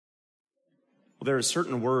Well, there are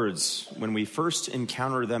certain words, when we first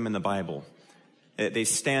encounter them in the Bible, they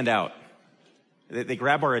stand out. They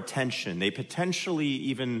grab our attention. They potentially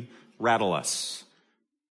even rattle us.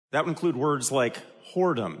 That would include words like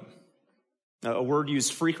whoredom, a word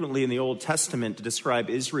used frequently in the Old Testament to describe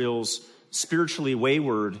Israel's spiritually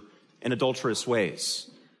wayward and adulterous ways.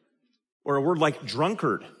 Or a word like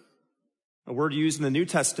drunkard, a word used in the New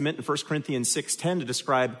Testament in 1 Corinthians 6:10 to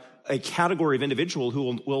describe a category of individual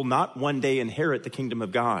who will not one day inherit the kingdom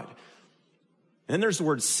of God. And then there's the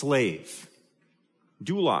word slave,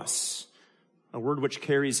 doulos, a word which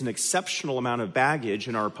carries an exceptional amount of baggage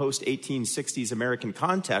in our post-1860s American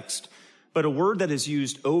context, but a word that is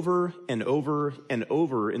used over and over and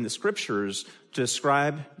over in the scriptures to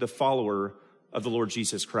describe the follower of the Lord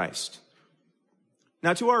Jesus Christ.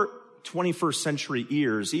 Now, to our 21st century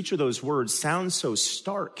ears, each of those words sounds so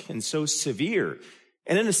stark and so severe.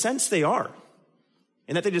 And in a sense, they are,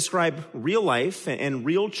 in that they describe real life and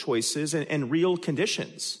real choices and real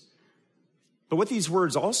conditions. But what these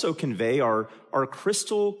words also convey are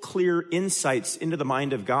crystal clear insights into the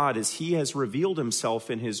mind of God as he has revealed himself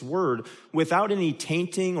in his word without any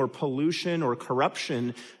tainting or pollution or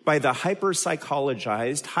corruption by the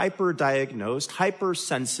hyper-psychologized, hyper-diagnosed,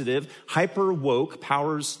 hypersensitive, hyper-woke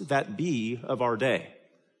powers that be of our day,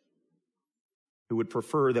 who would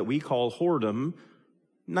prefer that we call whoredom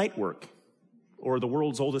night work or the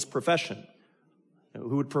world's oldest profession,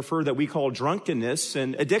 who would prefer that we call drunkenness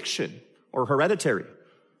an addiction or hereditary,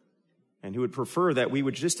 and who would prefer that we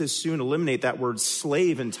would just as soon eliminate that word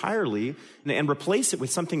slave entirely and replace it with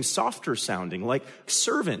something softer sounding like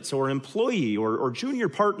servant or employee or junior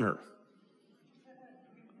partner.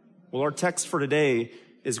 Well, our text for today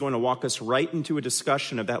is going to walk us right into a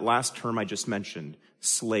discussion of that last term I just mentioned,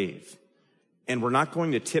 slave. And we're not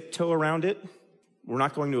going to tiptoe around it. We're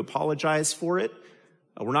not going to apologize for it.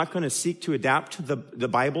 We're not going to seek to adapt the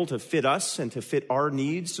Bible to fit us and to fit our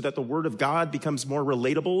needs so that the Word of God becomes more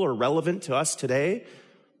relatable or relevant to us today.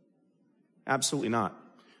 Absolutely not.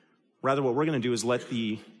 Rather, what we're going to do is let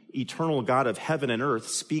the eternal God of heaven and earth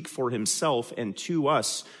speak for himself and to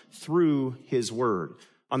us through his Word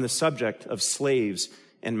on the subject of slaves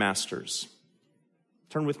and masters.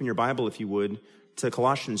 Turn with me in your Bible, if you would, to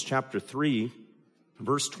Colossians chapter 3,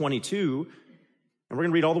 verse 22, and we're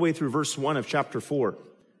going to read all the way through verse 1 of chapter 4.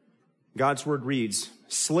 God's word reads,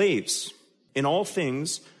 "Slaves, in all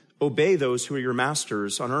things obey those who are your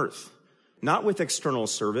masters on earth, not with external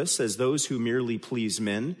service as those who merely please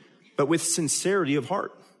men, but with sincerity of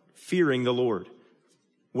heart, fearing the Lord.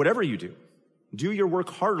 Whatever you do, do your work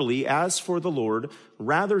heartily as for the Lord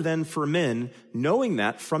rather than for men, knowing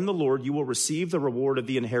that from the Lord you will receive the reward of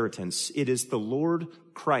the inheritance. It is the Lord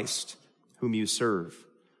Christ whom you serve.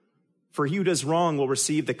 For he who does wrong will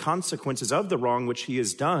receive the consequences of the wrong which he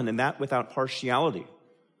has done, and that without partiality.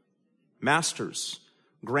 Masters,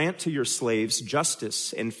 grant to your slaves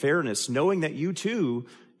justice and fairness, knowing that you too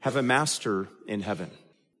have a master in heaven."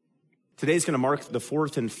 Today is going to mark the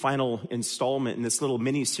fourth and final installment in this little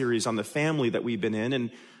mini-series on the family that we've been in,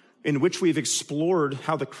 and in which we've explored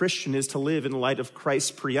how the Christian is to live in light of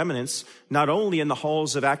Christ's preeminence, not only in the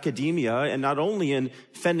halls of academia and not only in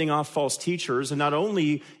fending off false teachers and not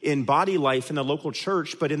only in body life in the local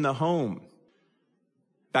church, but in the home.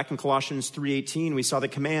 Back in Colossians 3:18, we saw the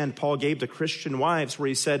command Paul gave to Christian wives where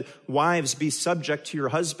he said, "Wives, be subject to your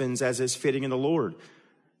husbands as is fitting in the Lord."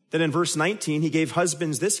 Then in verse 19, he gave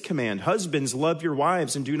husbands this command, "Husbands, love your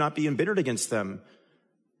wives and do not be embittered against them."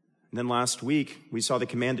 And then last week, we saw the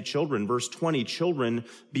command to children. Verse 20, "Children,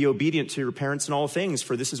 be obedient to your parents in all things,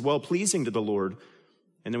 for this is well-pleasing to the Lord."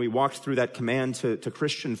 And then we walked through that command to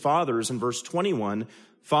Christian fathers in verse 21,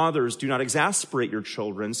 "Fathers, do not exasperate your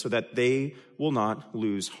children so that they will not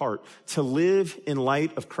lose heart." To live in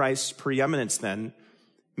light of Christ's preeminence, then,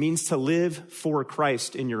 means to live for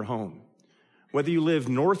Christ in your home. Whether you live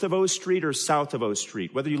north of O Street or south of O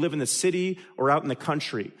Street, whether you live in the city or out in the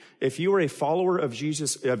country, if you are a follower of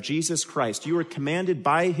Jesus Christ, you are commanded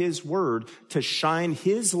by his word to shine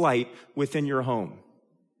his light within your home.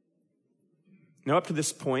 Now, up to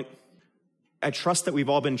this point, I trust that we've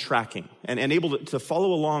all been tracking and able to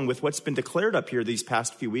follow along with what's been declared up here these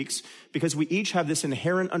past few weeks, because we each have this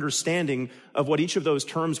inherent understanding of what each of those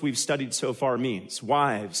terms we've studied so far means.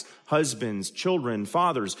 Wives, husbands, children,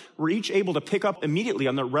 fathers. We're each able to pick up immediately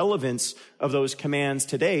on the relevance of those commands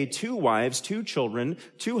today. 2 wives, 2 children,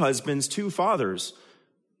 2 husbands, 2 fathers.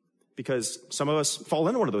 Because some of us fall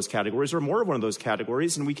into one of those categories or more of one of those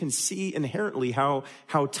categories, and we can see inherently how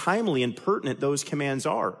timely and pertinent those commands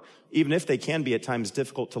are, even if they can be at times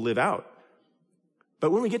difficult to live out.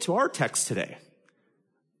 But when we get to our text today,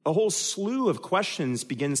 a whole slew of questions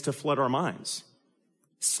begins to flood our minds.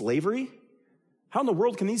 Slavery? How in the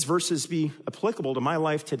world can these verses be applicable to my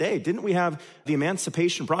life today? Didn't we have the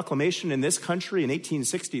Emancipation Proclamation in this country in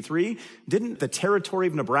 1863? Didn't the territory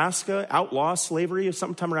of Nebraska outlaw slavery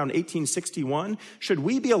sometime around 1861? Should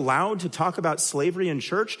we be allowed to talk about slavery in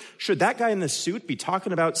church? Should that guy in the suit be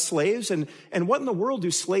talking about slaves? And what in the world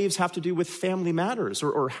do slaves have to do with family matters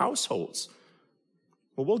or households?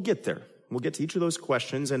 Well, we'll get there. We'll get to each of those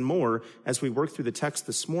questions and more as we work through the text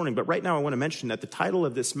this morning. But right now I want to mention that the title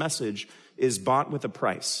of this message is Bought with a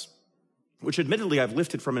Price, which admittedly I've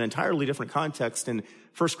lifted from an entirely different context in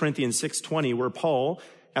 1 Corinthians 6:20, where Paul,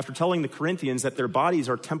 after telling the Corinthians that their bodies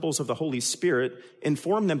are temples of the Holy Spirit,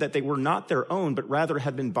 informed them that they were not their own, but rather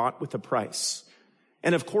had been bought with a price.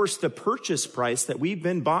 And of course, the purchase price that we've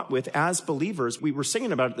been bought with as believers, we were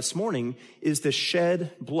singing about it this morning, is the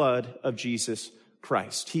shed blood of Jesus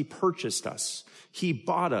Christ. He purchased us. He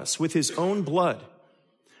bought us with his own blood.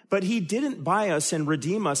 But he didn't buy us and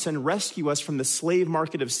redeem us and rescue us from the slave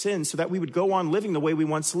market of sin so that we would go on living the way we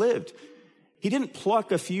once lived. He didn't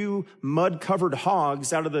pluck a few mud-covered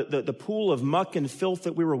hogs out of the pool of muck and filth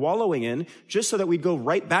that we were wallowing in just so that we'd go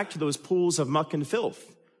right back to those pools of muck and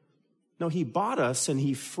filth. No, he bought us and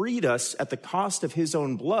he freed us at the cost of his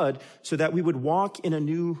own blood so that we would walk in a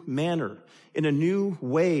new manner, in a new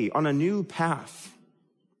way, on a new path.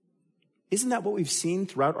 Isn't that what we've seen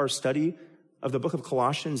throughout our study of the book of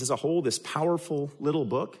Colossians as a whole, this powerful little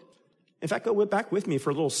book? In fact, go back with me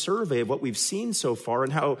for a little survey of what we've seen so far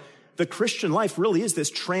and how the Christian life really is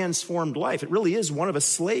this transformed life. It really is one of a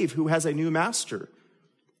slave who has a new master.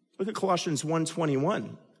 Look at Colossians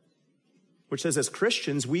 1:21, which says, as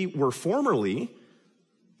Christians, we were formerly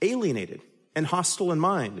alienated and hostile in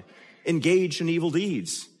mind, engaged in evil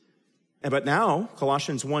deeds. But now,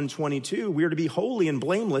 Colossians 1:22, we are to be holy and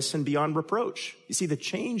blameless and beyond reproach. You see the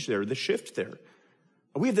change there, the shift there.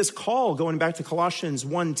 We have this call going back to Colossians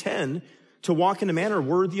 1:10 to walk in a manner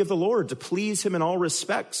worthy of the Lord, to please him in all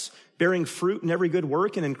respects, bearing fruit in every good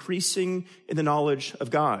work and increasing in the knowledge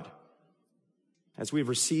of God. As we've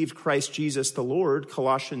received Christ Jesus the Lord,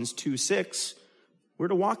 Colossians 2:6, we're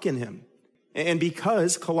to walk in him. And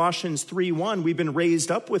because Colossians 3:1, we've been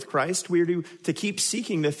raised up with Christ, we're to keep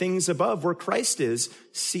seeking the things above where Christ is,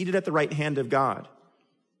 seated at the right hand of God.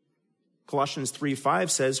 Colossians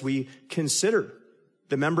 3:5 says we consider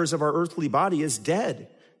the members of our earthly body as dead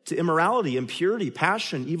to immorality, impurity,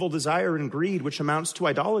 passion, evil desire, and greed, which amounts to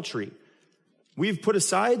idolatry. We've put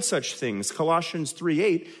aside such things, Colossians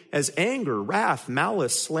 3:8, as anger, wrath,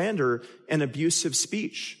 malice, slander, and abusive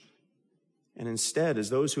speech. And instead, as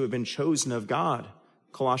those who have been chosen of God,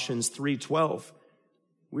 Colossians 3:12,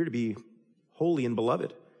 we're to be holy and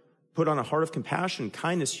beloved. Put on a heart of compassion,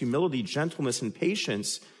 kindness, humility, gentleness, and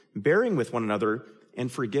patience, bearing with one another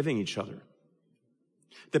and forgiving each other.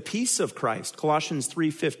 The peace of Christ, Colossians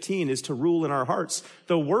 3:15, is to rule in our hearts.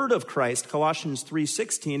 The word of Christ, Colossians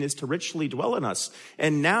 3:16, is to richly dwell in us.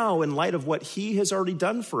 And now, in light of what he has already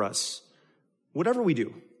done for us, whatever we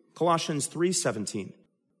do, Colossians 3:17,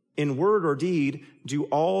 in word or deed, do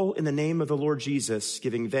all in the name of the Lord Jesus,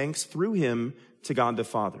 giving thanks through him to God the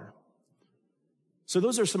Father. So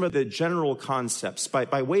those are some of the general concepts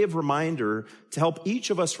by way of reminder to help each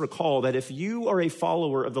of us recall that if you are a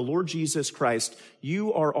follower of the Lord Jesus Christ,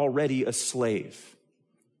 you are already a slave.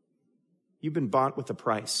 You've been bought with a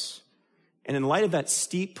price. And in light of that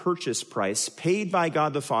steep purchase price paid by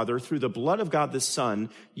God the Father through the blood of God the Son,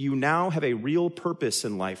 you now have a real purpose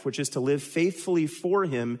in life, which is to live faithfully for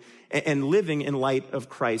him and living in light of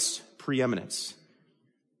Christ's preeminence.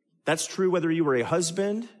 That's true whether you were a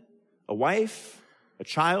husband, a wife, a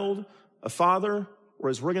child, a father, or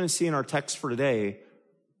as we're going to see in our text for today,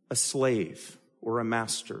 a slave or a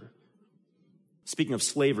master. Speaking of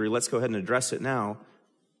slavery, let's go ahead and address it now.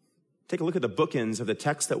 Take a look at the bookends of the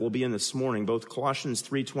text that we'll be in this morning, both Colossians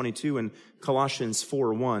 3:22 and Colossians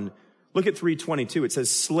 4:1. Look at 3:22. It says,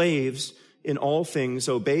 slaves, in all things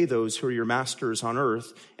obey those who are your masters on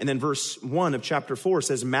earth. And then verse 1 of chapter 4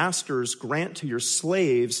 says, masters, grant to your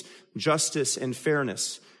slaves justice and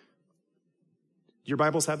fairness. Do your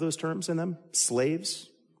Bibles have those terms in them? Slaves,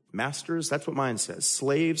 masters? That's what mine says.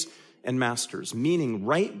 Slaves and masters, meaning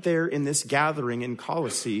right there in this gathering in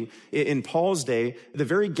Colossae, in Paul's day, the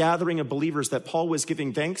very gathering of believers that Paul was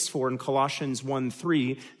giving thanks for in Colossians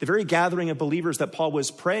 1:3, the very gathering of believers that Paul was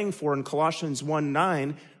praying for in Colossians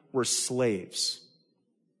 1:9 were slaves.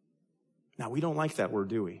 Now, we don't like that word,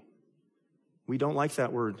 do we? We don't like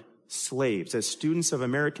that word, slaves. As students of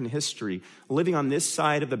American history, living on this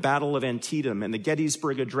side of the Battle of Antietam and the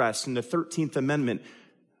Gettysburg Address and the 13th Amendment,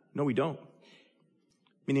 no, we don't.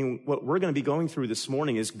 Meaning what we're going to be going through this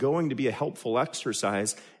morning is going to be a helpful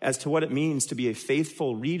exercise as to what it means to be a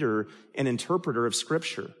faithful reader and interpreter of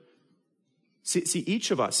Scripture. See,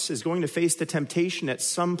 each of us is going to face the temptation at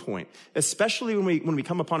some point, especially when we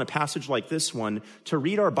come upon a passage like this one, to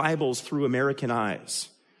read our Bibles through American eyes.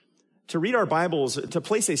 To read our Bibles, to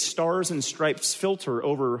place a stars and stripes filter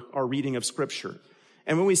over our reading of Scripture.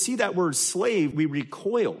 And when we see that word slave, we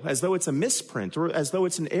recoil as though it's a misprint or as though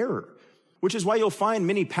it's an error, which is why you'll find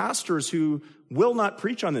many pastors who will not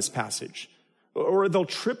preach on this passage. Or they'll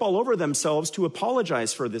trip all over themselves to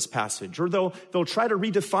apologize for this passage. Or they'll try to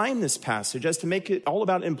redefine this passage as to make it all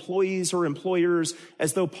about employees or employers,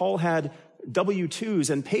 as though Paul had W-2s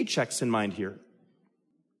and paychecks in mind here.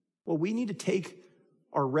 Well, we need to take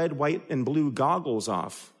our red, white, and blue goggles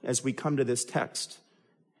off as we come to this text.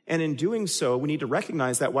 And in doing so, we need to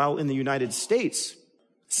recognize that while in the United States,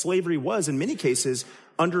 slavery was, in many cases,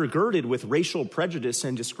 undergirded with racial prejudice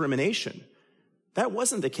and discrimination, that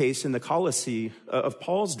wasn't the case in the Colossae of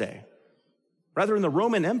Paul's day. Rather, in the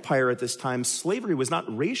Roman Empire at this time, slavery was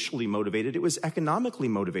not racially motivated, it was economically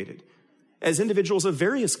motivated. As individuals of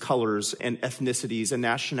various colors and ethnicities and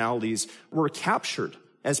nationalities were captured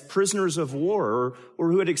as prisoners of war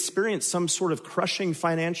or who had experienced some sort of crushing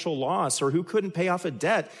financial loss or who couldn't pay off a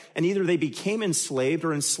debt, and either they became enslaved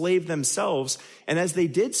or enslaved themselves, and as they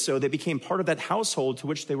did so, they became part of that household to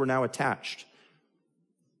which they were now attached.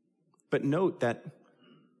 But note that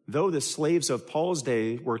though the slaves of Paul's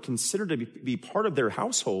day were considered to be part of their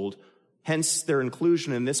household, hence their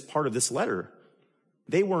inclusion in this part of this letter,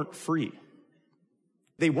 they weren't free.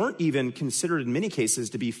 They weren't even considered in many cases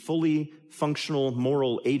to be fully functional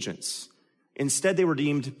moral agents. Instead, they were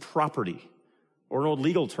deemed property, or an old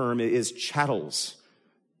legal term is chattels,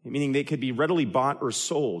 meaning they could be readily bought or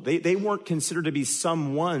sold. They weren't considered to be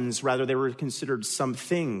some ones, rather they were considered some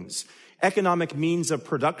things. Economic means of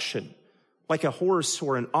production, like a horse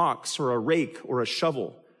or an ox or a rake or a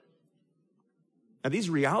shovel. Now, these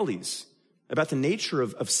realities about the nature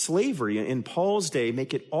of slavery in Paul's day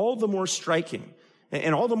make it all the more striking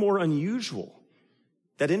and all the more unusual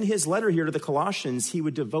that in his letter here to the Colossians, he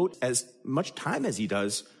would devote as much time as he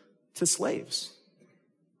does to slaves.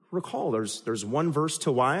 Recall, there's one verse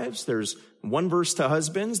to wives, there's one verse to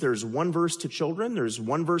husbands, there's one verse to children, there's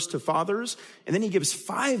one verse to fathers, and then he gives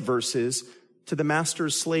 5 verses to the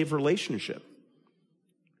master-slave relationship.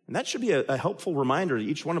 And that should be a helpful reminder to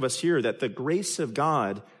each one of us here that the grace of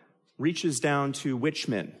God reaches down to which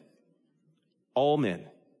men? All men.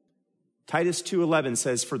 Titus 2:11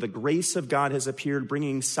 says, "For the grace of God has appeared,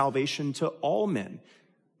 bringing salvation to all men,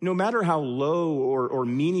 no matter how low or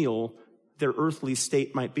menial their earthly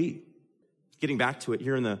state might be." Getting back to it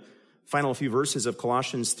here in the final few verses of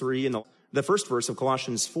Colossians 3 and the first verse of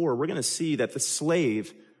Colossians 4, we're going to see that the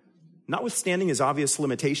slave, notwithstanding his obvious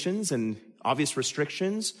limitations and obvious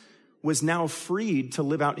restrictions, was now freed to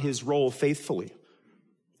live out his role faithfully.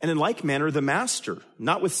 And in like manner, the master,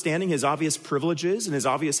 notwithstanding his obvious privileges and his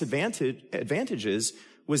obvious advantages,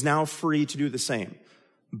 was now free to do the same.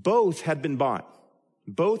 Both had been bought.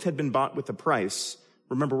 Both had been bought with a price.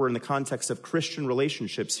 Remember, we're in the context of Christian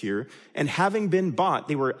relationships here. And having been bought,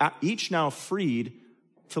 they were each now freed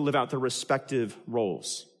to live out their respective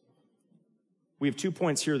roles. We have 2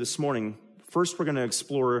 points here this morning. First, we're going to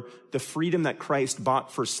explore the freedom that Christ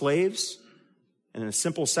bought for slaves. And a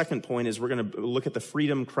simple second point is we're going to look at the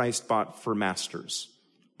freedom Christ bought for masters.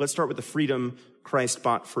 Let's start with the freedom Christ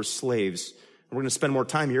bought for slaves. And we're going to spend more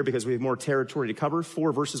time here because we have more territory to cover.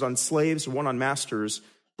 4 verses on slaves, 1 on masters.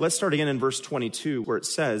 Let's start again in verse 22 where it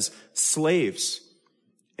says, "Slaves,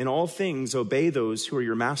 in all things obey those who are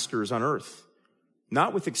your masters on earth,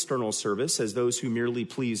 not with external service as those who merely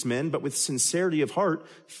please men, but with sincerity of heart,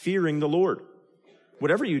 fearing the Lord.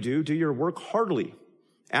 Whatever you do, do your work heartily,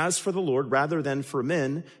 as for the Lord rather than for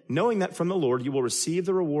men, knowing that from the Lord you will receive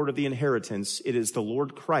the reward of the inheritance. It is the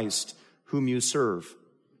Lord Christ whom you serve.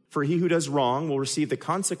 For he who does wrong will receive the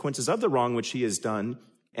consequences of the wrong which he has done,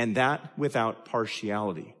 and that without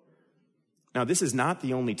partiality." Now, this is not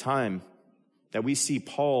the only time that we see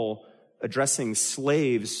Paul addressing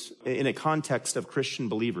slaves in a context of Christian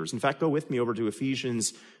believers. In fact, go with me over to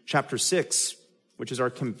Ephesians chapter 6, which is our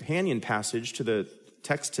companion passage to the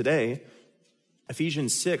text today.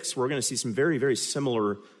 Ephesians 6, we're going to see some very, very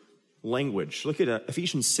similar language. Look at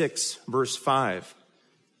Ephesians 6, verse 5,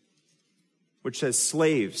 which says,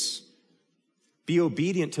 "Slaves, be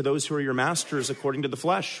obedient to those who are your masters according to the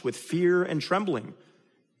flesh, with fear and trembling,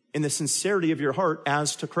 in the sincerity of your heart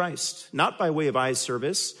as to Christ, not by way of eye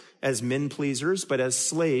service as men pleasers, but as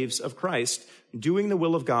slaves of Christ, doing the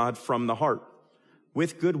will of God from the heart.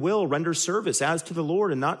 With goodwill, render service as to the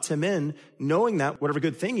Lord and not to men, knowing that whatever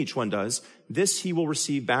good thing each one does, this he will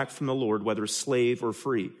receive back from the Lord, whether slave or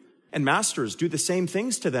free. And masters, do the same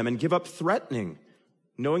things to them and give up threatening,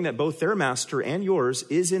 knowing that both their master and yours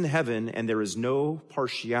is in heaven, and there is no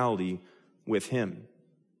partiality with him.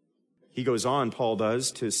 He goes on, Paul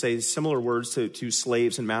does, to say similar words to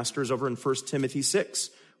slaves and masters over in 1 Timothy 6.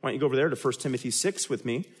 Why don't you go over there to 1 Timothy 6 with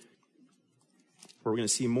me, where we're going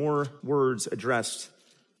to see more words addressed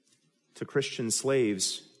to Christian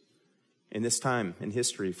slaves in this time in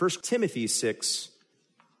history. 1 Timothy 6,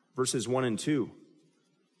 verses 1 and 2.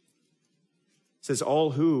 It says,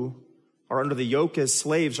 all who are under the yoke as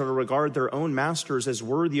slaves are to regard their own masters as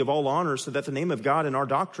worthy of all honor, so that the name of God and our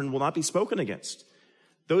doctrine will not be spoken against.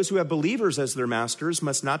 Those who have believers as their masters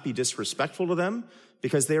must not be disrespectful to them,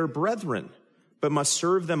 because they are brethren, but must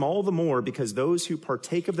serve them all the more because those who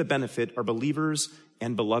partake of the benefit are believers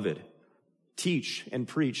and beloved. Teach and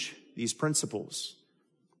preach these principles.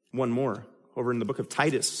 One more, over in the book of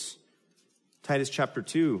Titus. Titus chapter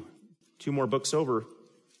 2, 2 more books over.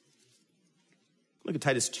 Look at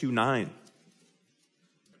Titus 2:9.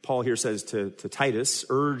 Paul here says to Titus,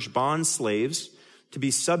 urge bond slaves to be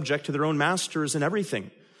subject to their own masters in everything,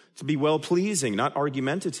 to be well-pleasing, not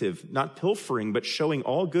argumentative, not pilfering, but showing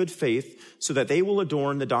all good faith, so that they will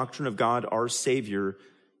adorn the doctrine of God, our Savior,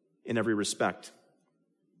 in every respect.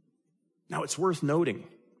 Now, it's worth noting,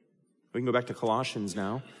 we can go back to Colossians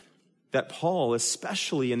now, that Paul,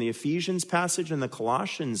 especially in the Ephesians passage and the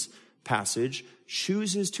Colossians passage,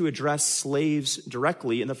 chooses to address slaves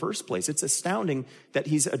directly in the first place. It's astounding that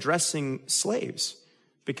he's addressing slaves.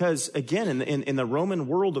 Because, again, in the Roman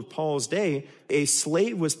world of Paul's day, a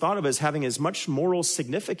slave was thought of as having as much moral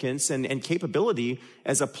significance and capability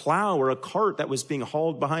as a plow or a cart that was being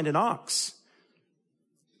hauled behind an ox.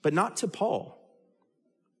 But not to Paul.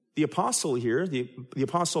 The apostle here, the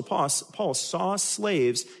apostle Paul saw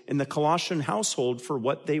slaves in the Colossian household for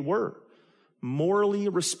what they were. Morally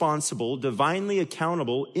responsible, divinely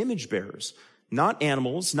accountable image bearers. Not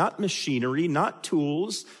animals, not machinery, not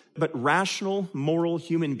tools, but rational, moral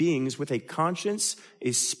human beings with a conscience,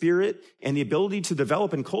 a spirit, and the ability to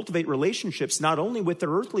develop and cultivate relationships not only with their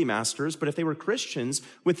earthly masters, but if they were Christians,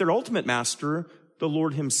 with their ultimate master, the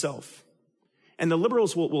Lord himself. And the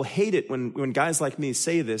liberals will hate it when guys like me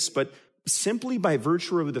say this, but simply by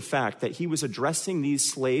virtue of the fact that he was addressing these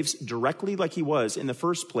slaves directly like he was in the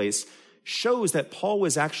first place, shows that Paul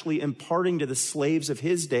was actually imparting to the slaves of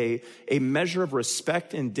his day a measure of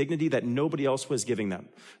respect and dignity that nobody else was giving them.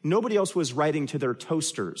 Nobody else was writing to their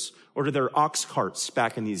toasters or to their ox carts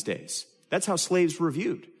back in these days. That's how slaves were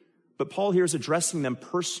viewed. But Paul here is addressing them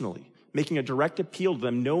personally, making a direct appeal to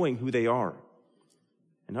them, knowing who they are.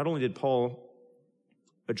 And not only did Paul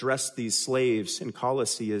address these slaves in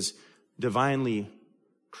Colossae as divinely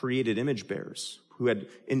created image bearers who had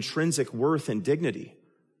intrinsic worth and dignity,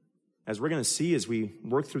 as we're going to see as we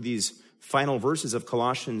work through these final verses of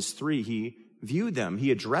Colossians 3, he viewed them,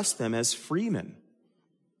 he addressed them as freemen.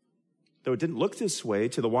 Though it didn't look this way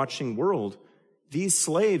to the watching world, these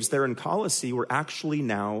slaves there in Colossae were actually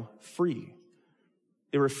now free.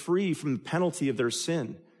 They were free from the penalty of their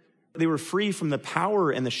sin. They were free from the power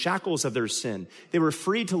and the shackles of their sin. They were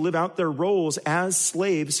free to live out their roles as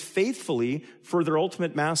slaves faithfully for their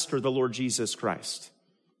ultimate master, the Lord Jesus Christ.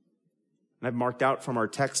 And I've marked out from our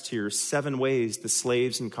text here 7 ways the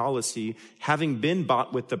slaves in Colossae, having been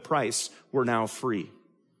bought with the price, were now free.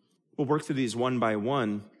 We'll work through these one by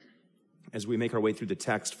one as we make our way through the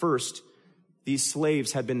text. First, these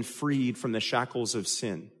slaves had been freed from the shackles of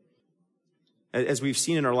sin. As we've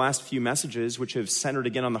seen in our last few messages, which have centered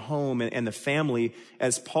again on the home and the family,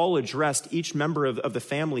 as Paul addressed each member of the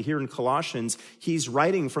family here in Colossians, he's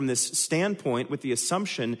writing from this standpoint with the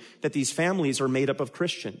assumption that these families are made up of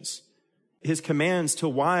Christians. His commands to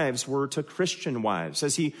wives were to Christian wives.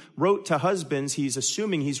 As he wrote to husbands, he's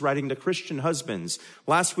assuming he's writing to Christian husbands.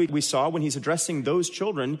 Last week we saw when he's addressing those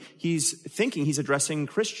children, he's thinking he's addressing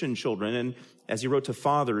Christian children. And as he wrote to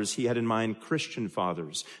fathers, he had in mind Christian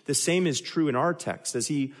fathers. The same is true in our text. As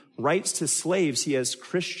he writes to slaves, he has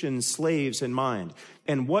Christian slaves in mind.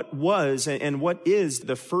 And what was and what is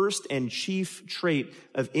the first and chief trait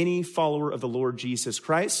of any follower of the Lord Jesus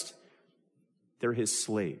Christ? They're his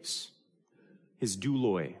slaves. His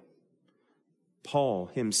douloi. Paul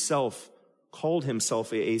himself called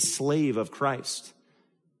himself a slave of Christ.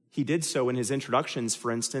 He did so in his introductions, for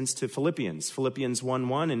instance, to Philippians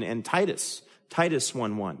 1:1, and Titus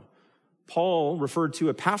 1:1. Paul referred to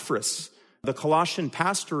Epaphras, the Colossian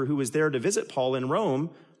pastor who was there to visit Paul in Rome,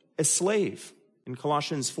 as slave. In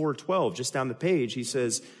Colossians 4:12, just down the page, he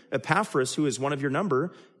says, Epaphras, who is one of your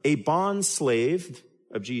number, a bond slave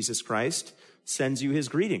of Jesus Christ, sends you his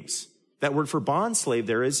greetings. That word for bond slave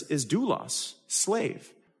there is doulos,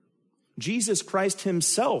 slave. Jesus Christ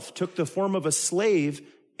himself took the form of a slave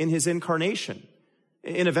in his incarnation,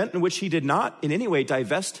 an event in which he did not in any way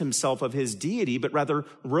divest himself of his deity, but rather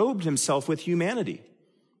robed himself with humanity.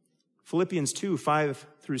 Philippians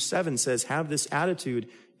 2:5-7 says, have this attitude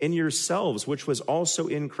in yourselves, which was also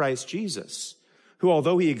in Christ Jesus, who,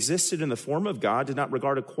 although he existed in the form of God, did not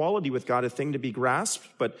regard equality with God a thing to be grasped,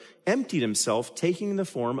 but emptied himself, taking the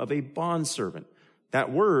form of a bondservant.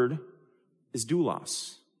 That word is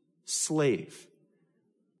doulos, slave.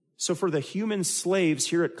 So for the human slaves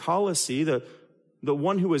here at Colossae, the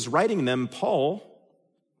one who was writing them, Paul,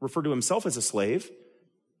 referred to himself as a slave.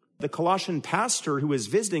 The Colossian pastor who was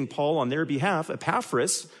visiting Paul on their behalf,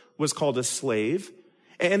 Epaphras, was called a slave.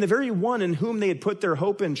 And the very one in whom they had put their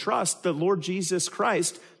hope and trust, the Lord Jesus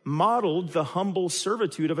Christ, modeled the humble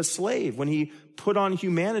servitude of a slave when he put on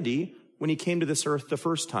humanity when he came to this earth the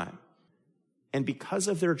first time. And because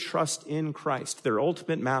of their trust in Christ, their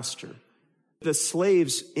ultimate master, the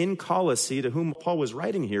slaves in Colossae to whom Paul was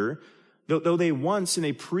writing here, though they once in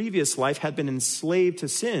a previous life had been enslaved to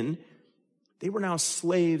sin, they were now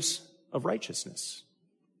slaves of righteousness.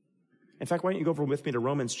 In fact, why don't you go over with me to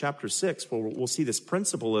Romans chapter 6, where we'll see this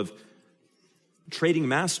principle of trading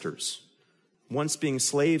masters, once being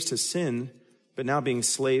slaves to sin, but now being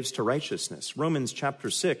slaves to righteousness. Romans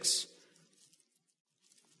chapter 6,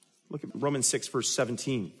 look at Romans 6, verse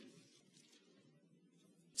 17. It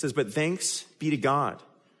says, but thanks be to God,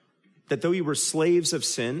 that though you were slaves of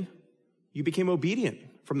sin, you became obedient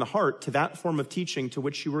from the heart to that form of teaching to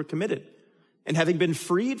which you were committed. And having been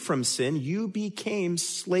freed from sin, you became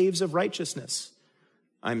slaves of righteousness.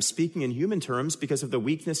 I'm speaking in human terms because of the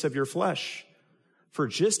weakness of your flesh. For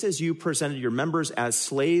just as you presented your members as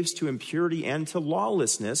slaves to impurity and to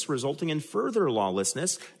lawlessness, resulting in further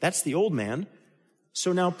lawlessness, that's the old man,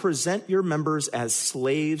 so now present your members as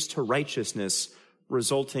slaves to righteousness,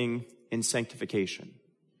 resulting in sanctification.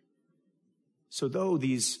 So though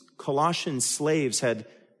these Colossian slaves had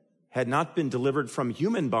not been delivered from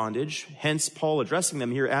human bondage, hence Paul addressing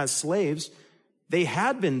them here as slaves, they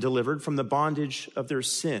had been delivered from the bondage of their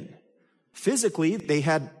sin. Physically, they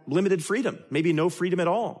had limited freedom, maybe no freedom at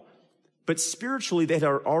all. But spiritually, they had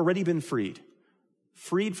already been freed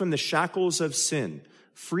from the shackles of sin,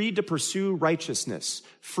 freed to pursue righteousness,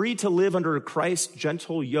 free to live under Christ's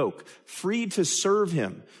gentle yoke, free to serve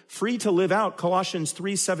him, free to live out Colossians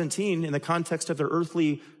 3:17 in the context of their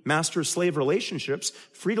earthly master-slave relationships,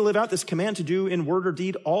 free to live out this command to do in word or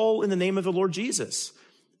deed all in the name of the Lord Jesus,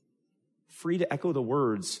 free to echo the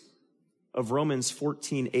words of Romans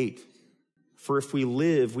 14:8. For if we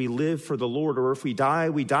live for the Lord, or if we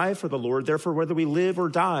die for the Lord. Therefore, whether we live or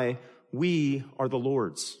die, we are the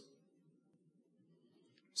Lord's.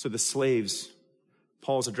 So the slaves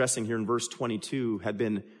Paul's addressing here in verse 22 had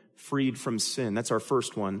been freed from sin. That's our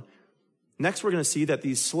first one. Next, we're going to see that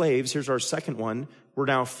these slaves, here's our second one, were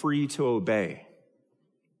now free to obey.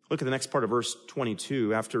 Look at the next part of verse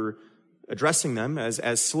 22. After addressing them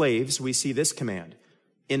as slaves, we see this command.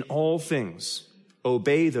 In all things,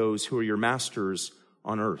 obey those who are your masters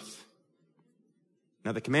on earth.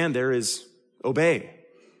 Now, the command there is obey.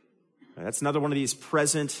 That's another one of these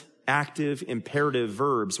present active imperative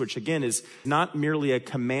verbs, which again is not merely a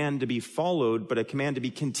command to be followed, but a command to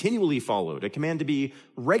be continually followed, a command to be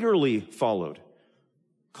regularly followed.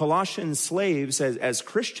 Colossian slaves, as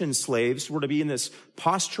Christian slaves, were to be in this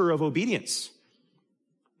posture of obedience.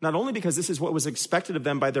 Not only because this is what was expected of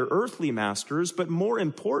them by their earthly masters, but more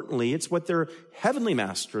importantly, it's what their heavenly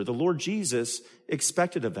master, the Lord Jesus,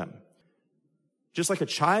 expected of them. Just like a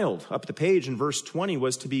child, up the page in verse 20,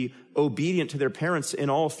 was to be obedient to their parents in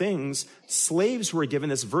all things, slaves were given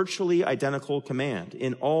this virtually identical command.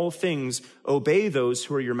 In all things, obey those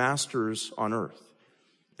who are your masters on earth.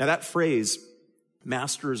 Now that phrase,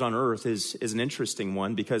 masters on earth, is an interesting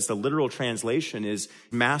one because the literal translation is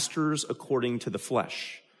masters according to the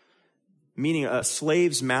flesh. Meaning a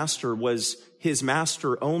slave's master was his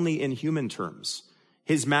master only in human terms.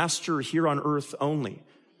 His master here on earth only.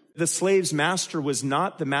 The slave's master was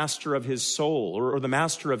not the master of his soul or the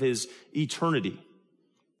master of his eternity.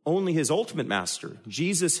 Only his ultimate master,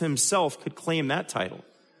 Jesus himself, could claim that title.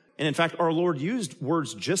 And in fact, our Lord used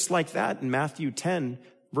words just like that in Matthew 10,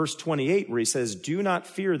 verse 28, where he says, do not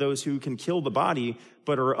fear those who can kill the body,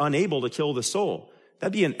 but are unable to kill the soul.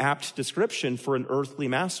 That'd be an apt description for an earthly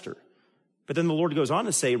master. But then the Lord goes on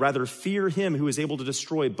to say, rather fear him who is able to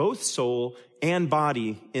destroy both soul and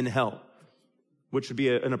body in hell. which would be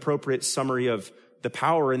an appropriate summary of the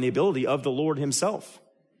power and the ability of the Lord himself.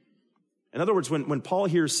 In other words, when Paul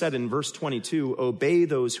here said in verse 22, obey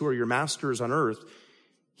those who are your masters on earth,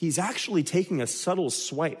 he's actually taking a subtle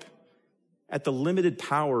swipe at the limited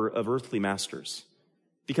power of earthly masters.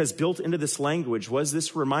 Because built into this language was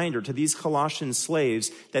this reminder to these Colossian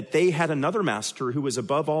slaves that they had another master who was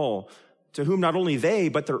above all, to whom not only they,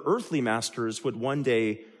 but their earthly masters would one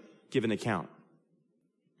day give an account.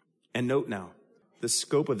 And note now, the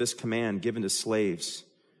scope of this command given to slaves.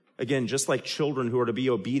 Again, just like children who are to be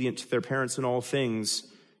obedient to their parents in all things,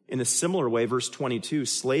 in a similar way, verse 22,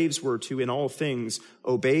 slaves were to, in all things,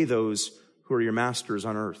 obey those who are your masters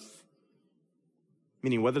on earth.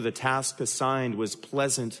 Meaning whether the task assigned was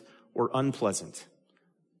pleasant or unpleasant,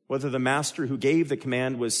 whether the master who gave the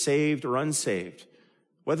command was saved or unsaved,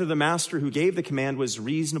 whether the master who gave the command was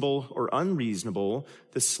reasonable or unreasonable,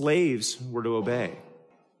 the slaves were to obey.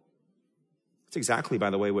 It's exactly,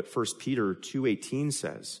 by the way, what 1 Peter 2:18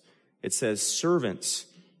 says. It says, servants,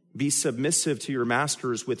 be submissive to your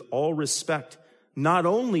masters with all respect, not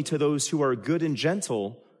only to those who are good and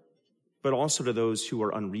gentle, but also to those who are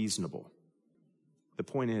unreasonable. The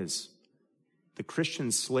point is, the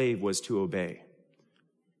Christian slave was to obey.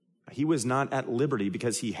 He was not at liberty,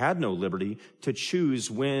 because he had no liberty, to choose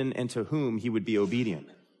when and to whom he would be obedient.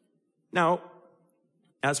 Now,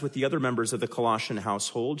 as with the other members of the Colossian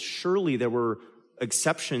household, surely there were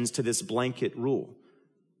exceptions to this blanket rule.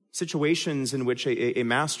 Situations in which a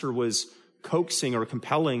master was coaxing or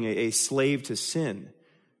compelling a slave to sin.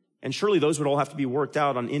 And surely those would all have to be worked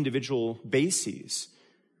out on individual bases.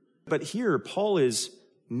 But here, Paul is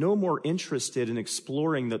no more interested in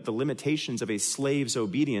exploring the limitations of a slave's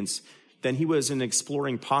obedience than he was in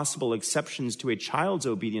exploring possible exceptions to a child's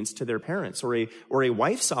obedience to their parents, or a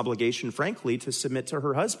wife's obligation, frankly, to submit to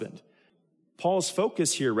her husband. Paul's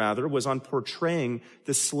focus here, rather, was on portraying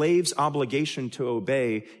the slave's obligation to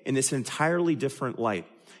obey in this entirely different light,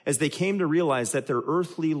 as they came to realize that their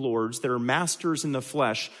earthly lords, their masters in the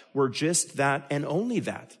flesh, were just that and only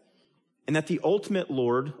that, and that the ultimate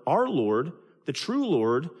Lord, our Lord, the true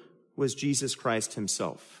Lord, was Jesus Christ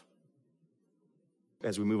himself.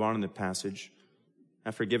 As we move on in the passage,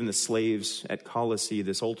 after giving the slaves at Colossae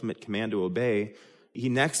this ultimate command to obey, he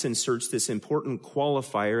next inserts this important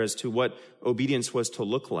qualifier as to what obedience was to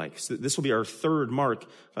look like. So this will be our third mark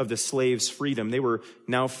of the slaves' freedom. They were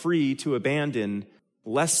now free to abandon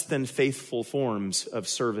less than faithful forms of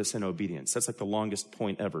service and obedience. That's like the longest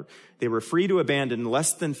point ever. They were free to abandon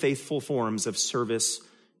less than faithful forms of service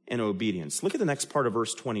and obedience. Look at the next part of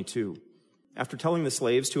verse 22. After telling the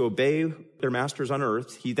slaves to obey their masters on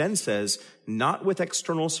earth, he then says, not with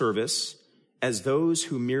external service, as those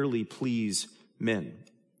who merely please men.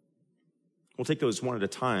 We'll take those one at a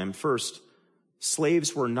time. First,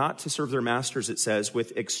 slaves were not to serve their masters, it says,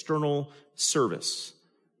 with external service.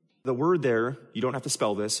 The word there, you don't have to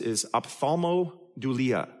spell this, is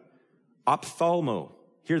ophthalmodoulia. Ophthalmo.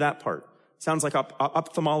 Hear that part. Sounds like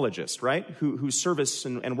ophthalmologist, right? Who service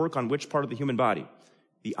and work on which part of the human body?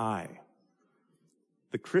 The eye.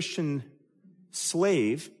 The Christian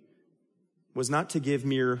slave was not to give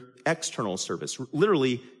mere external service,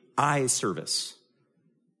 literally eye service.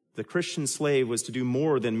 The Christian slave was to do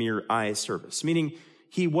more than mere eye service, meaning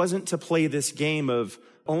he wasn't to play this game of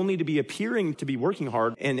only to be appearing to be working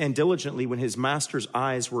hard and diligently when his master's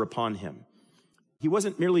eyes were upon him. He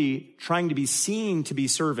wasn't merely trying to be seen to be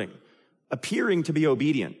serving, appearing to be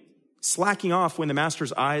obedient, slacking off when the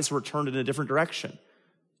master's eyes were turned in a different direction.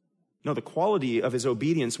 No, the quality of his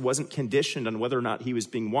obedience wasn't conditioned on whether or not he was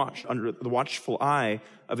being watched under the watchful eye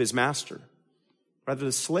of his master. Rather,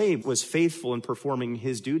 the slave was faithful in performing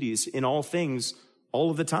his duties in all things all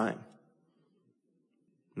of the time.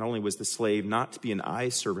 Not only was the slave not to be an eye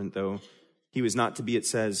servant, though, he was not to be, it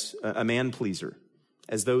says, a man pleaser,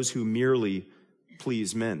 as those who merely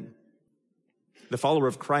please men. The follower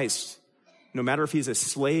of Christ, no matter if he's a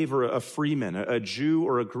slave or a freeman, a Jew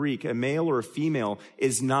or a Greek, a male or a female,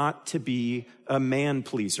 is not to be a man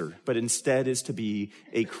pleaser, but instead is to be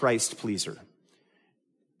a Christ pleaser.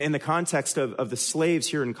 In the context of the slaves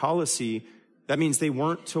here in Colossae, that means they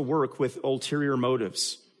weren't to work with ulterior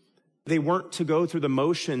motives. They weren't to go through the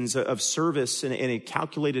motions of service in a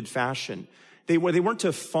calculated fashion. They weren't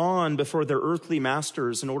to fawn before their earthly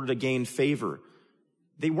masters in order to gain favor.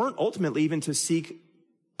 They weren't ultimately even to seek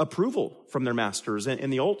approval from their masters in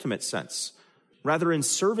the ultimate sense. Rather, in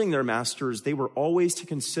serving their masters, they were always to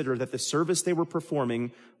consider that the service they were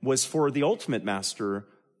performing was for the ultimate master,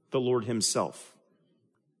 the Lord himself.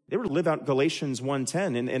 They were to live out Galatians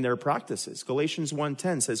 1:10 in their practices. Galatians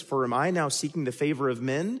 1:10 says, "For am I now seeking the favor of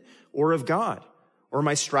men or of God? Or am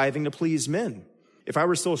I striving to please men? If I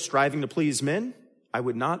were still striving to please men, I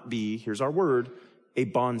would not be, here's our word, a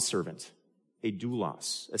bondservant, a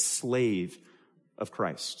doulos, a slave of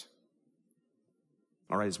Christ.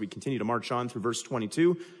 All right, as we continue to march on through verse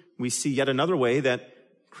 22, we see yet another way that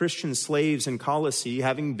Christian slaves in Colossae,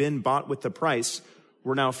 having been bought with the price,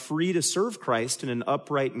 were now free to serve Christ in an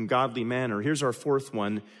upright and godly manner. Here's our fourth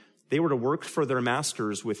one. They were to work for their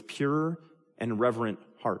masters with pure and reverent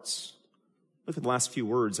hearts. Look at the last few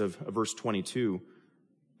words of verse 22.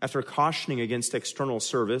 After cautioning against external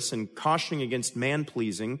service and cautioning against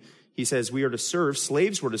man-pleasing, he says, we are to serve,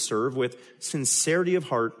 slaves were to serve with sincerity of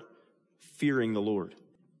heart, fearing the Lord.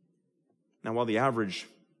 Now, while the average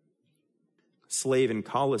slave in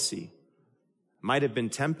Colossae might have been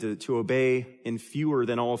tempted to obey in fewer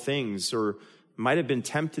than all things, or might have been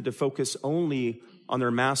tempted to focus only on their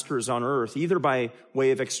masters on earth, either by way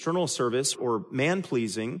of external service or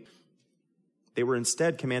man-pleasing, they were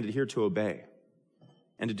instead commanded here to obey.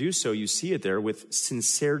 And to do so, you see it there, with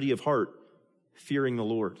sincerity of heart, fearing the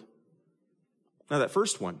Lord. Now, that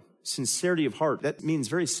first one, sincerity of heart, that means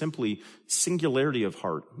very simply singularity of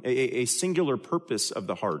heart, a singular purpose of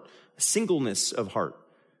the heart, a singleness of heart.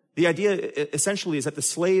 The idea essentially is that the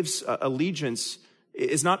slave's allegiance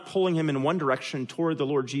is not pulling him in one direction toward the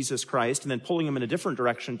Lord Jesus Christ and then pulling him in a different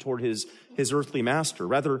direction toward his earthly master.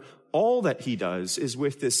 Rather, all that he does is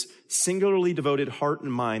with this singularly devoted heart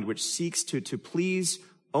and mind which seeks to please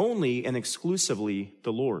only and exclusively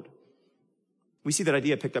the Lord. We see that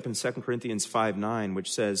idea picked up in 2 Corinthians 5:9, which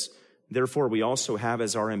says, therefore we also have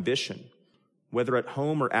as our ambition, whether at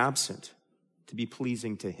home or absent, to be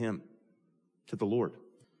pleasing to him, to the Lord.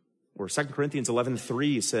 Or 2 Corinthians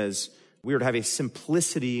 11:3 says, we are to have a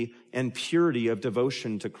simplicity and purity of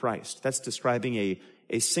devotion to Christ. That's describing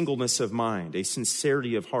a singleness of mind, a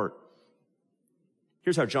sincerity of heart.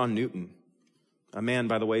 Here's how John Newton, a man,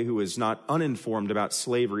 by the way, who is not uninformed about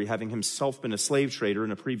slavery, having himself been a slave trader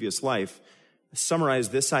in a previous life,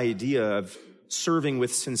 summarized this idea of serving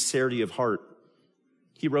with sincerity of heart.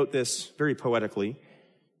 He wrote this very poetically.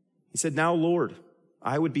 He said, now, Lord,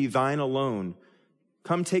 I would be thine alone.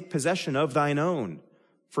 Come take possession of thine own,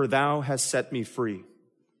 for thou hast set me free.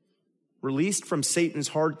 Released from Satan's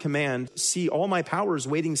hard command, see all my powers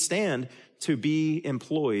waiting stand to be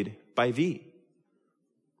employed by thee.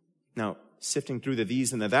 Now, sifting through the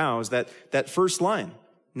these and the thous, that first line,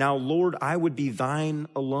 now, Lord, I would be thine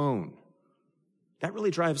alone. That really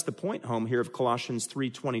drives the point home here of Colossians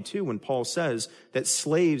 3:22 when Paul says that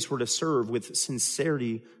slaves were to serve with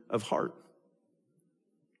sincerity of heart.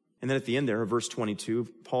 And then at the end there of verse 22,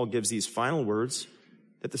 Paul gives these final words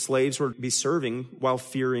that the slaves were to be serving while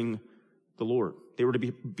fearing the Lord. They were to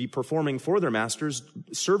be performing for their masters,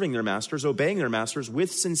 serving their masters, obeying their masters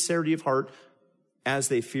with sincerity of heart as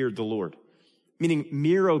they feared the Lord. Meaning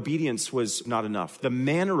mere obedience was not enough. The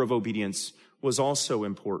manner of obedience was also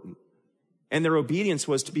important. And their obedience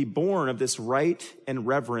was to be born of this right and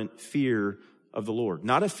reverent fear of the Lord.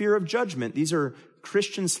 Not a fear of judgment. These are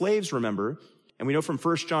Christian slaves, remember. And we know from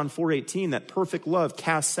 1 John 4:18 that perfect love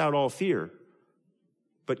casts out all fear.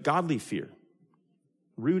 But godly fear,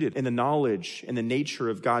 rooted in the knowledge and the nature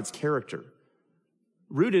of God's character,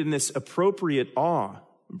 rooted in this appropriate awe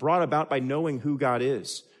brought about by knowing who God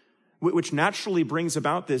is, which naturally brings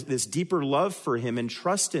about this deeper love for him and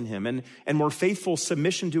trust in him and more faithful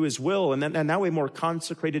submission to his will and now a more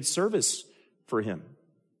consecrated service for him.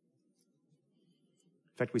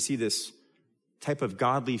 In fact, we see this type of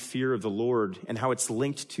godly fear of the Lord and how it's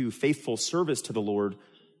linked to faithful service to the Lord,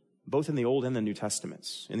 both in the Old and the New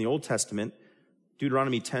Testaments. In the Old Testament,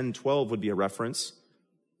 Deuteronomy 10:12 would be a reference.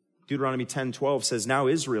 Deuteronomy 10:12 says, now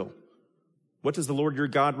Israel, what does the Lord your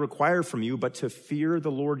God require from you but to fear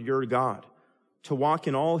the Lord your God, to walk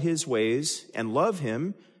in all his ways and love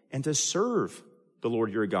him and to serve the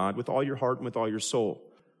Lord your God with all your heart and with all your soul?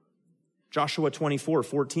 Joshua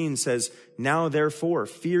 24:14 says, now therefore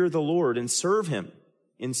fear the Lord and serve him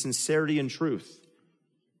in sincerity and truth.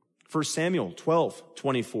 1 Samuel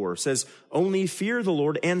 12:24 says, only fear the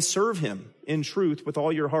Lord and serve him in truth with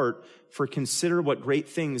all your heart, for consider what great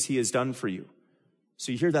things he has done for you.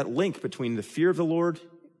 So you hear that link between the fear of the Lord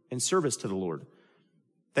and service to the Lord.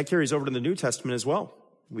 That carries over to the New Testament as well.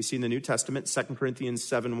 We see in the New Testament, 2 Corinthians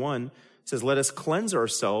 7:1 says, let us cleanse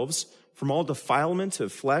ourselves from all defilement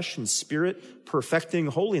of flesh and spirit, perfecting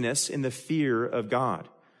holiness in the fear of God.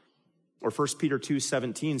 Or 1 Peter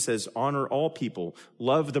 2:17 says, honor all people,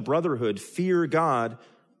 love the brotherhood, fear God,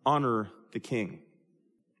 honor the king.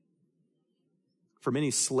 For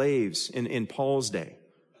many slaves in Paul's day,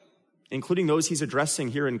 including those he's addressing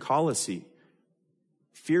here in Colossae,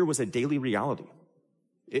 fear was a daily reality.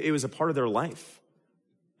 It was a part of their life.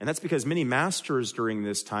 And that's because many masters during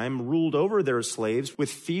this time ruled over their slaves with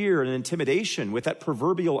fear and intimidation, with that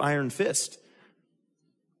proverbial iron fist.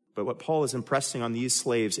 But what Paul is impressing on these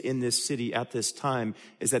slaves in this city at this time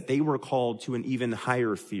is that they were called to an even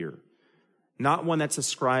higher fear. Not one that's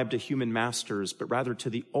ascribed to human masters, but rather to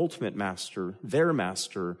the ultimate master, their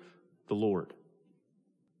master, the Lord.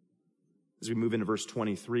 As we move into verse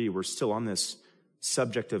 23, we're still on this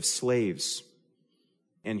subject of slaves.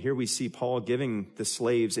 And here we see Paul giving the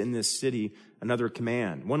slaves in this city another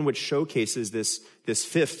command, one which showcases this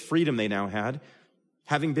fifth freedom they now had.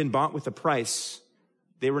 Having been bought with a price,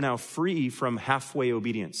 they were now free from halfway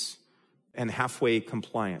obedience and halfway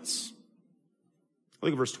compliance.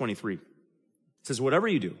 Look at verse 23. It says, whatever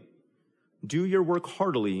you do, do your work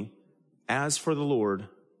heartily as for the Lord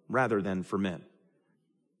rather than for men.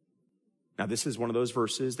 Now, this is one of those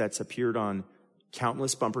verses that's appeared on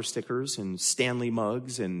countless bumper stickers and Stanley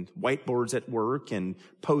mugs and whiteboards at work and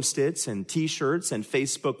Post-its and T-shirts and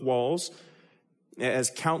Facebook walls,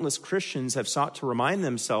 as countless Christians have sought to remind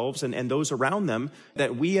themselves and those around them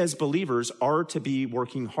that we as believers are to be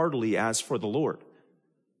working heartily as for the Lord.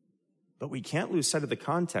 But we can't lose sight of the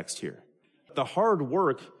context here. The hard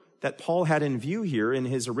work that Paul had in view here in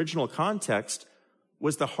his original context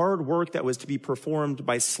was the hard work that was to be performed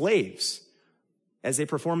by slaves as they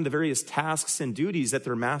performed the various tasks and duties that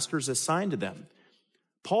their masters assigned to them.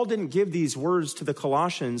 Paul didn't give these words to the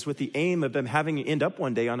Colossians with the aim of them having to end up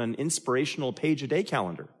one day on an inspirational page-a-day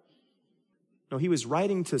calendar. No, he was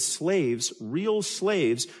writing to slaves, real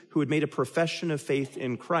slaves, who had made a profession of faith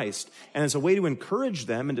in Christ. And as a way to encourage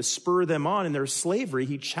them and to spur them on in their slavery,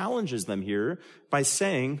 he challenges them here by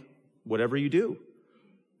saying, whatever you do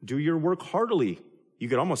your work heartily. You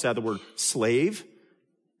could almost add the word slave,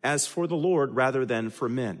 as for the Lord rather than for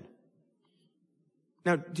men.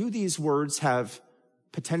 Now, do these words have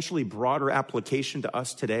potentially broader application to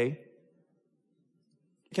us today?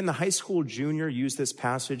 Can the high school junior use this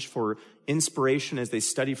passage for inspiration as they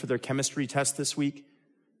study for their chemistry test this week?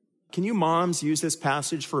 Can you moms use this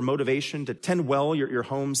passage for motivation to tend well your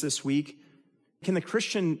homes this week? Can the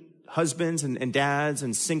Christian husbands and dads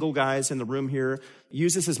and single guys in the room here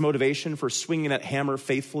use this as motivation for swinging that hammer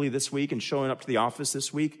faithfully this week and showing up to the office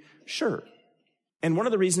this week? Sure. And one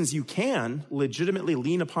of the reasons you can legitimately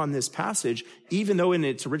lean upon this passage, even though in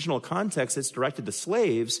its original context it's directed to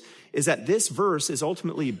slaves, is that this verse is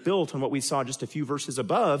ultimately built on what we saw just a few verses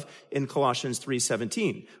above in Colossians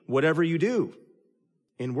 3:17. Whatever you do,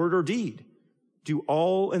 in word or deed, do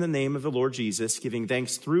all in the name of the Lord Jesus, giving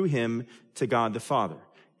thanks through him to God the Father.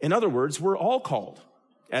 In other words, we're all called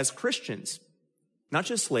as Christians, not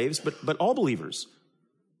just slaves, but all believers,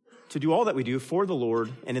 to do all that we do for the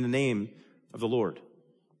Lord and in the name of the Lord.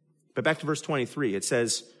 But back to verse 23, it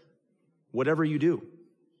says, whatever you do.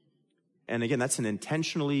 And again, that's an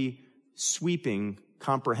intentionally sweeping,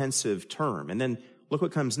 comprehensive term. And then look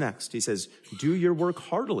what comes next. He says, do your work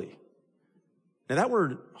heartily. Now that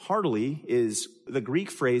word heartily is, the Greek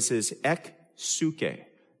phrase is ek suke,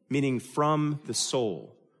 meaning from the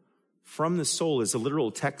soul. From the soul is the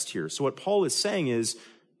literal text here. So what Paul is saying is,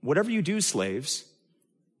 whatever you do, slaves,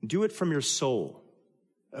 do it from your soul,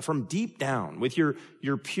 from deep down, with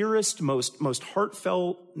your purest, most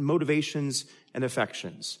heartfelt motivations and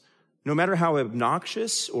affections. No matter how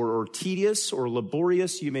obnoxious or tedious or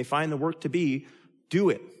laborious you may find the work to be, do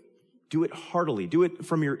it. Do it heartily. Do it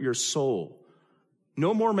from your soul.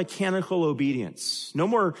 No more mechanical obedience. No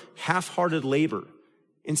more half-hearted labor.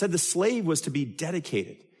 Instead, the slave was to be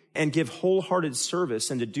dedicated and give wholehearted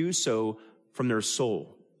service and to do so from their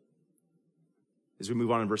soul. As we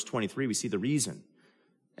move on in verse 23, we see the reason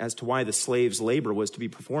as to why the slave's labor was to be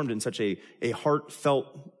performed in such a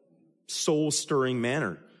heartfelt, soul-stirring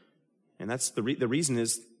manner. And that's the reason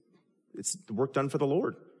is it's the work done for the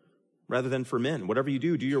Lord rather than for men. Whatever you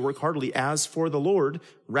do your work heartily as for the Lord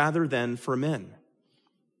rather than for men.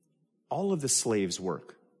 All of the slave's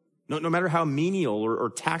work, no matter how menial or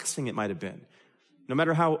taxing it might have been, no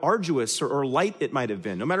matter how arduous or light it might have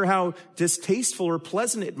been, no matter how distasteful or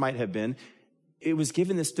pleasant it might have been, it was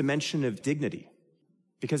given this dimension of dignity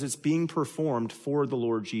because it's being performed for the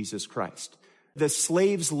Lord Jesus Christ. The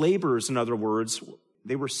slave's labors, in other words,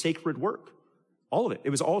 they were sacred work. All of it. It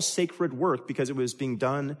was all sacred work because it was being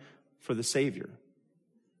done for the Savior.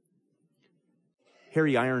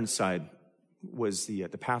 Harry Ironside was the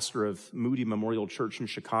pastor of Moody Memorial Church in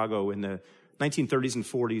Chicago in the 1930s and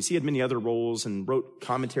 40s. He had many other roles and wrote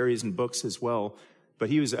commentaries and books as well. But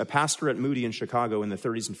he was a pastor at Moody in Chicago in the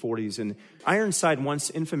 30s and 40s. And Ironside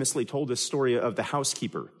once infamously told this story of the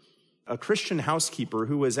housekeeper, a Christian housekeeper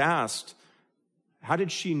who was asked, how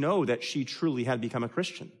did she know that she truly had become a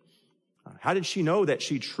Christian? How did she know that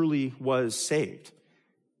she truly was saved?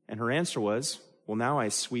 And her answer was, well, now I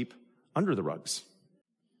sweep under the rugs.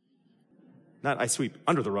 Not I sweep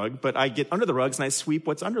under the rug, but I get under the rugs and I sweep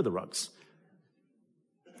what's under the rugs.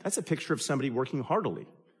 That's a picture of somebody working heartily,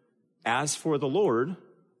 as for the Lord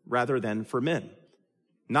rather than for men.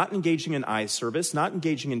 Not engaging in eye service, not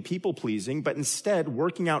engaging in people-pleasing, but instead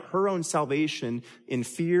working out her own salvation in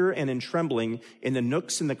fear and in trembling in the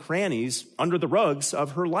nooks and the crannies under the rugs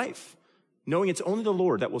of her life, knowing it's only the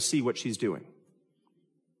Lord that will see what she's doing.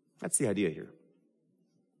 That's the idea here.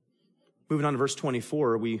 Moving on to verse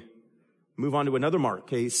 24, we move on to another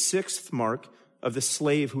mark, a sixth mark of the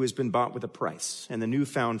slave who has been bought with a price and the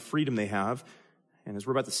newfound freedom they have. And as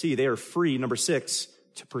we're about to see, they are free, number 6,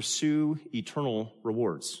 to pursue eternal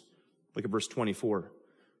rewards. Look at verse 24.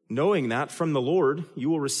 Knowing that from the Lord you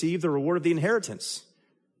will receive the reward of the inheritance.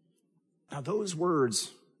 Now those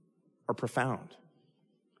words are profound.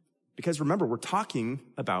 Because remember, we're talking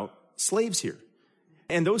about slaves here.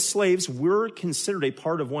 And those slaves were considered a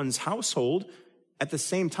part of one's household. At the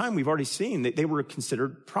same time, we've already seen that they were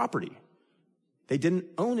considered property. They didn't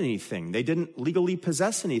own anything. They didn't legally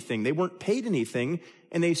possess anything. They weren't paid anything.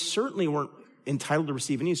 And they certainly weren't entitled to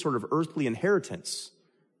receive any sort of earthly inheritance.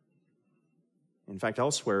 In fact,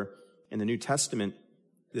 elsewhere in the New Testament,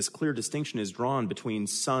 this clear distinction is drawn between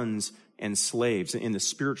sons and slaves in the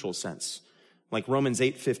spiritual sense. Like Romans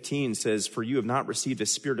 8:15 says, for you have not received a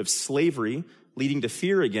spirit of slavery, leading to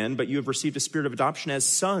fear again, but you have received a spirit of adoption as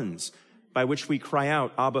sons, by which we cry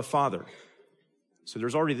out, Abba, Father. So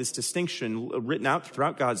there's already this distinction written out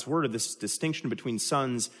throughout God's word of this distinction between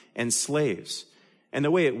sons and slaves. And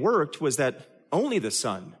the way it worked was that only the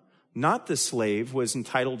son, not the slave, was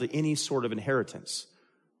entitled to any sort of inheritance,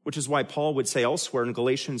 which is why Paul would say elsewhere in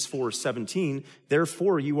Galatians 4:17,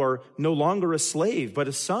 therefore you are no longer a slave, but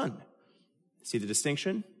a son. See the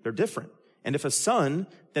distinction? They're different. And if a son,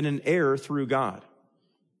 then an heir through God.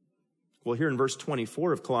 Well, here in verse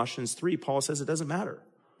 24 of Colossians 3, Paul says it doesn't matter.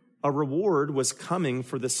 A reward was coming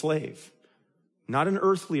for the slave. Not an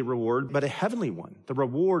earthly reward, but a heavenly one. The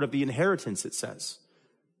reward of the inheritance, it says.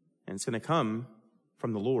 And it's going to come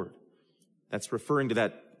from the Lord. That's referring to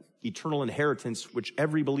that eternal inheritance which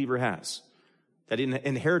every believer has. That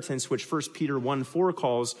inheritance which 1 Peter 1:4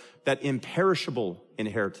 calls that imperishable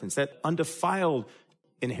inheritance, that undefiled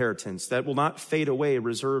inheritance that will not fade away,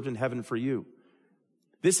 reserved in heaven for you.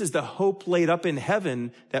 This is the hope laid up in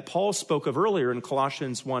heaven that Paul spoke of earlier in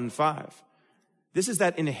Colossians 1:5. This is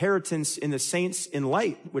that inheritance in the saints in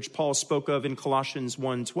light, which Paul spoke of in Colossians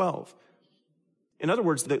 1:12. In other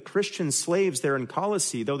words, the Christian slaves there in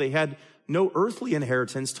Colossae, though they had no earthly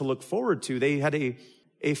inheritance to look forward to, they had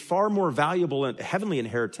a far more valuable and heavenly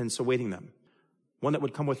inheritance awaiting them, one that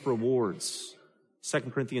would come with rewards.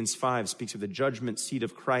 2 Corinthians 5 speaks of the judgment seat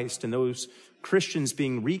of Christ and those Christians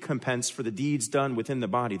being recompensed for the deeds done within the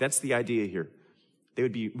body. That's the idea here. They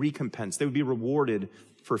would be recompensed. They would be rewarded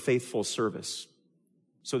for faithful service.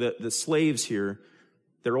 So the slaves here,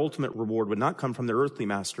 their ultimate reward would not come from their earthly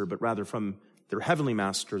master, but rather from their heavenly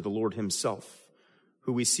master, the Lord himself,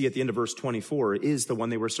 who we see at the end of verse 24 is the one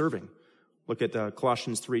they were serving. Look at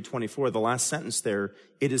Colossians 3:24, the last sentence there.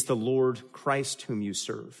 It is the Lord Christ whom you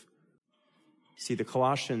serve. See, the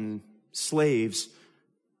Colossian slaves,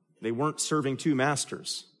 they weren't serving two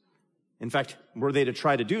masters. In fact, were they to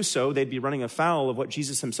try to do so, they'd be running afoul of what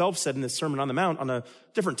Jesus himself said in the Sermon on the Mount on a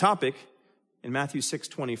different topic in Matthew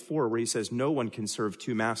 6:24, where he says, no one can serve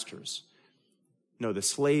two masters. No, the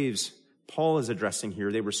slaves Paul is addressing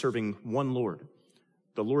here, they were serving one Lord,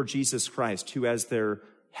 the Lord Jesus Christ, who as their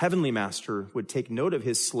heavenly master would take note of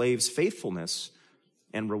his slaves' faithfulness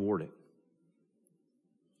and reward it.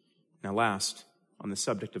 Now last, on the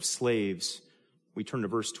subject of slaves, we turn to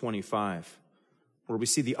verse 25, where we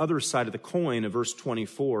see the other side of the coin of verse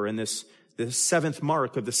 24, and this seventh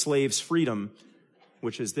mark of the slave's freedom,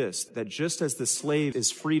 which is this, that just as the slave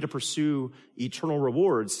is free to pursue eternal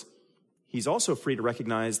rewards, he's also free to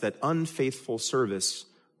recognize that unfaithful service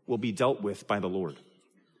will be dealt with by the Lord.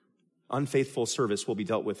 Unfaithful service will be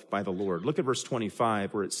dealt with by the Lord. Look at verse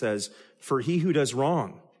 25, where it says, for he who does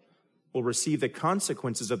wrong will receive the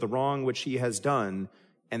consequences of the wrong which he has done,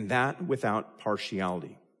 and that without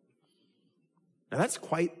partiality. Now that's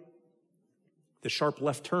quite the sharp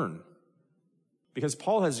left turn, because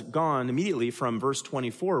Paul has gone immediately from verse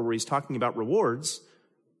 24, where he's talking about rewards,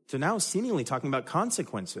 to now seemingly talking about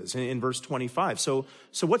consequences in verse 25. So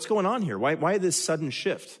what's going on here? Why this sudden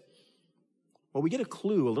shift? Well, we get a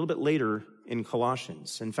clue a little bit later in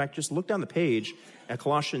Colossians. In fact, just look down the page at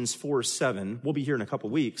Colossians 4:7. We'll be here in a couple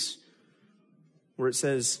weeks, where it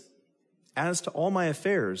says, as to all my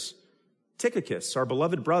affairs, Tychicus, our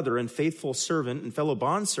beloved brother and faithful servant and fellow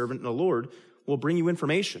bondservant in the Lord, will bring you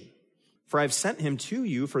information. For I have sent him to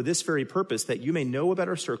you for this very purpose, that you may know about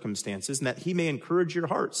our circumstances and that he may encourage your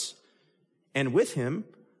hearts. And with him,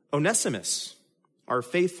 Onesimus, our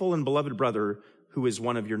faithful and beloved brother, who is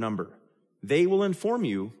one of your number. They will inform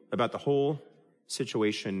you about the whole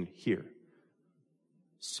situation here.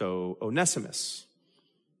 So Onesimus,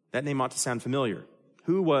 that name ought to sound familiar.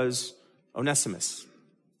 Who was Onesimus?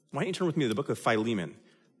 Why don't you turn with me to the book of Philemon?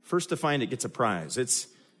 First to find it gets a prize. It's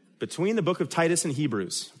between the book of Titus and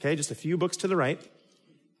Hebrews. Okay, just a few books to the right,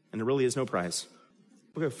 and there really is no prize.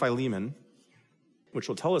 Book of Philemon, which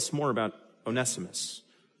will tell us more about Onesimus.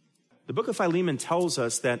 The book of Philemon tells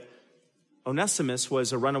us that Onesimus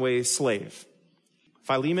was a runaway slave.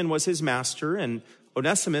 Philemon was his master, and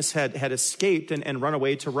Onesimus had escaped and run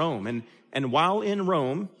away to Rome. And while in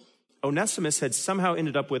Rome, Onesimus had somehow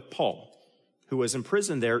ended up with Paul, who was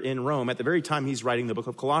imprisoned there in Rome at the very time he's writing the book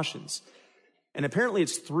of Colossians. And apparently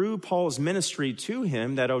it's through Paul's ministry to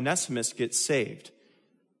him that Onesimus gets saved.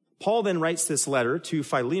 Paul then writes this letter to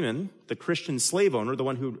Philemon, the Christian slave owner, the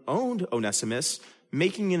one who owned Onesimus,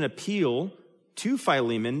 making an appeal to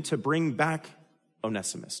Philemon to bring back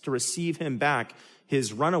Onesimus, to receive him back,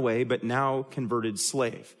 his runaway but now converted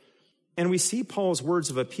slave. And we see Paul's words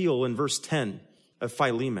of appeal in verse 10 of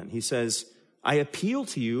Philemon. He says, I appeal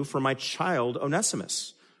to you for my child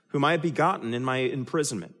Onesimus, whom I have begotten in my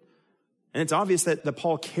imprisonment. And it's obvious that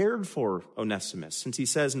Paul cared for Onesimus, since he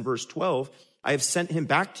says in verse 12, I have sent him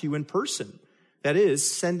back to you in person. That is,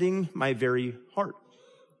 sending my very heart.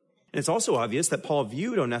 And it's also obvious that Paul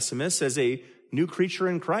viewed Onesimus as a new creature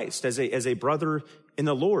in Christ, as a brother in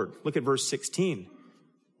the Lord. Look at verse 16,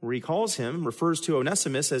 where he refers to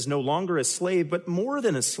Onesimus as no longer a slave, but more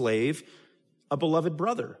than a slave, a beloved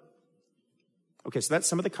brother. Okay, so that's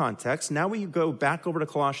some of the context. Now we go back over to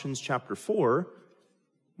Colossians chapter 4,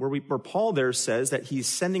 where Paul there says that he's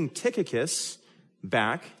sending Tychicus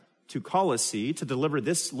back to Colossae to deliver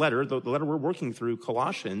this letter, the letter we're working through,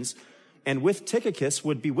 Colossians, and with Tychicus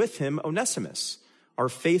would be with him Onesimus, our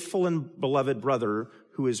faithful and beloved brother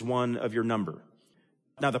who is one of your number.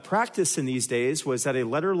 Now, the practice in these days was that a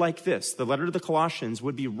letter like this, the letter to the Colossians,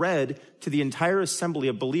 would be read to the entire assembly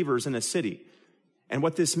of believers in a city. And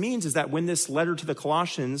what this means is that when this letter to the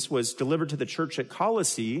Colossians was delivered to the church at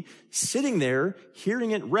Colossae, sitting there,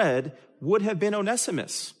 hearing it read, would have been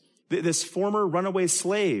Onesimus, this former runaway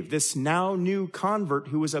slave, this now new convert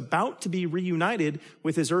who was about to be reunited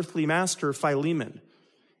with his earthly master, Philemon.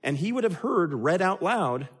 And he would have heard read out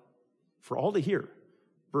loud for all to hear.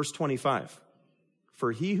 Verse 25,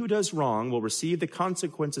 for he who does wrong will receive the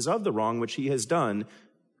consequences of the wrong which he has done,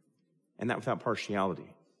 and that without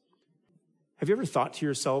partiality. Have you ever thought to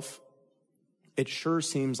yourself, it sure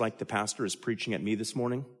seems like the pastor is preaching at me this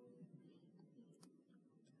morning?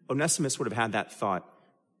 Onesimus would have had that thought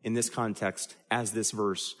in this context as this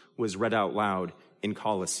verse was read out loud in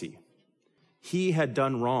Colossae. He had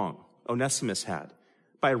done wrong, Onesimus had,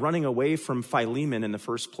 by running away from Philemon in the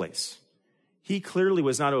first place. He clearly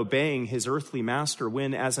was not obeying his earthly master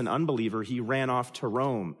when, as an unbeliever, he ran off to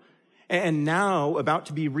Rome. And now, about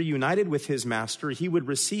to be reunited with his master, he would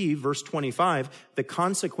receive, verse 25, the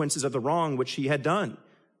consequences of the wrong which he had done,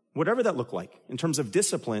 whatever that looked like in terms of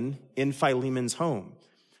discipline in Philemon's home.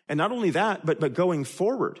 And not only that, but going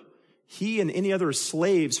forward, he and any other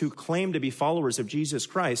slaves who claimed to be followers of Jesus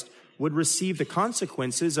Christ would receive the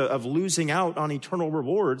consequences of losing out on eternal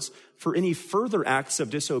rewards for any further acts of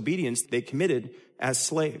disobedience they committed as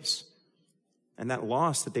slaves. And that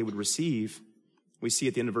loss that they would receive, we see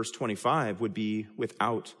at the end of verse 25, would be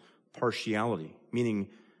without partiality, meaning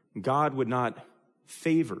God would not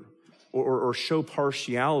favor or show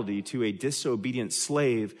partiality to a disobedient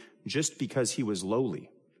slave just because he was lowly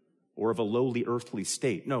or of a lowly earthly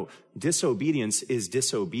state. No, disobedience is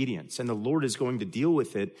disobedience, and the Lord is going to deal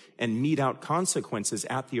with it and mete out consequences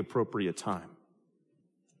at the appropriate time.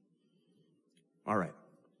 All right.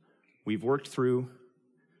 We've worked through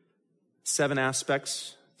 7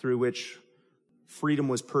 aspects through which freedom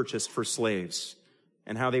was purchased for slaves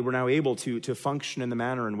and how they were now able to function in the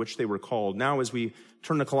manner in which they were called. Now, as we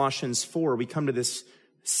turn to Colossians 4, we come to this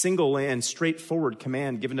single and straightforward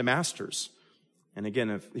command given to masters. And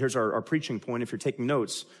again, here's our preaching point. If you're taking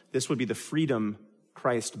notes, this would be the freedom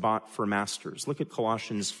Christ bought for masters. Look at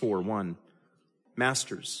Colossians 4:1.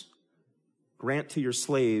 Masters, grant to your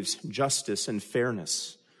slaves justice and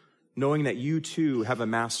fairness, knowing that you too have a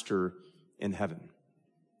master in heaven.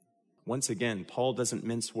 Once again, Paul doesn't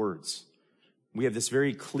mince words. We have this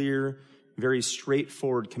very clear, very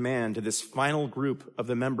straightforward command to this final group of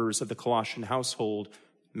the members of the Colossian household,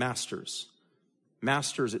 masters.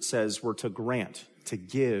 Masters, it says, were to grant, to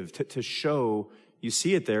give, to show, you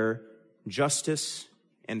see it there, justice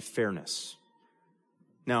and fairness.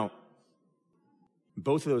 Now,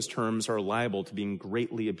 both of those terms are liable to being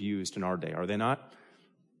greatly abused in our day, are they not?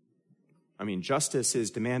 I mean, justice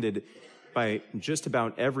is demanded by just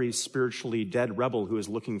about every spiritually dead rebel who is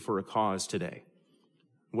looking for a cause today.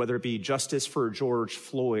 Whether it be justice for George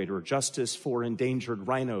Floyd, or justice for endangered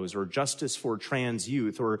rhinos, or justice for trans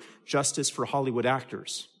youth, or justice for Hollywood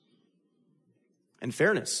actors. And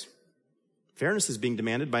fairness. Fairness is being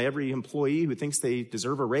demanded by every employee who thinks they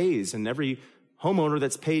deserve a raise, and every homeowner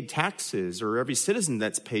that's paid taxes, or every citizen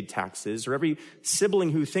that's paid taxes, or every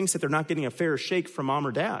sibling who thinks that they're not getting a fair shake from mom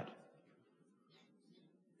or dad.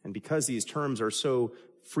 And because these terms are so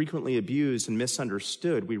frequently abused and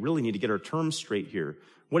misunderstood, we really need to get our terms straight here.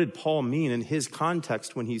 What did Paul mean in his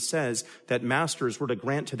context when he says that masters were to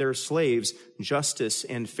grant to their slaves justice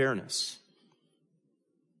and fairness?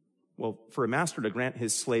 Well, for a master to grant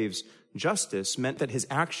his slaves justice meant that his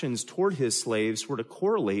actions toward his slaves were to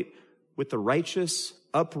correlate with the righteous,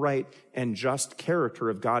 upright, and just character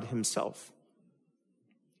of God himself.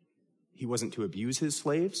 He wasn't to abuse his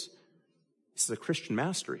slaves. This is a Christian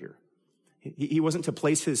master here. He wasn't to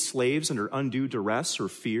place his slaves under undue duress or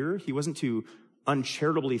fear. He wasn't to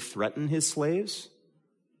uncharitably threaten his slaves.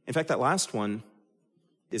 In fact, that last one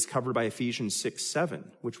is covered by Ephesians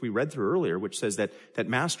 6:7, which we read through earlier, which says that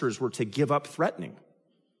masters were to give up threatening.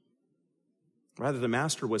 Rather, the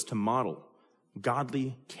master was to model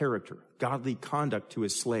godly character, godly conduct to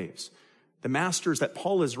his slaves. The masters that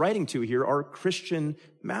Paul is writing to here are Christian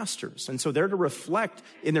masters. And so they're to reflect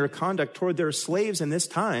in their conduct toward their slaves in this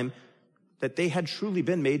time that they had truly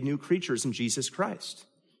been made new creatures in Jesus Christ.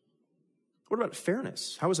 What about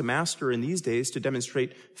fairness? How is a master in these days to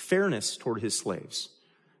demonstrate fairness toward his slaves?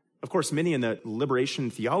 Of course, many in the liberation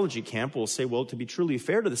theology camp will say, well, to be truly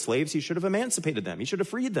fair to the slaves, he should have emancipated them. He should have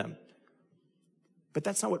freed them. But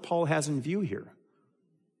that's not what Paul has in view here.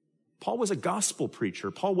 Paul was a gospel preacher.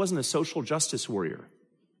 Paul wasn't a social justice warrior.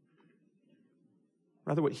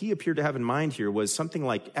 Rather, what he appeared to have in mind here was something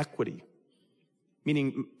like equity,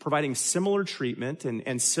 meaning providing similar treatment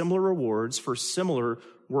and similar rewards for similar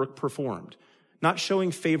work performed, not showing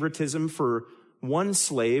favoritism for one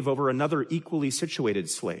slave over another equally situated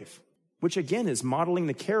slave, which again is modeling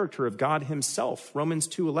the character of God himself. Romans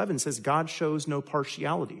 2:11 says God shows no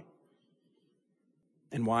partiality.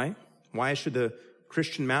 And why? Why should the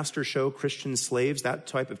Christian master show Christian slaves that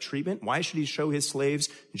type of treatment? Why should he show his slaves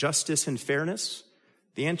justice and fairness?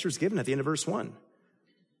 The answer is given at the end of verse 1.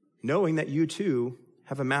 Knowing that you too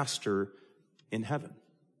have a master in heaven.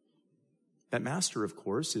 That master, of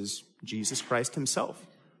course, is Jesus Christ himself.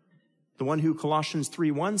 The one who Colossians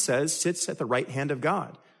 3:1 says sits at the right hand of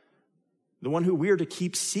God. The one who we are to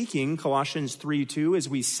keep seeking, Colossians 3:2, as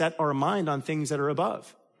we set our mind on things that are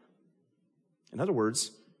above. In other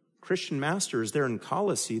words, Christian masters there in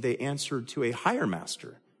Colossae, they answered to a higher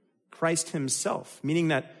master, Christ himself, meaning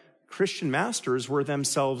that Christian masters were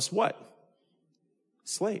themselves what?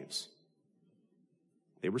 Slaves.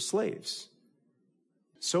 They were slaves.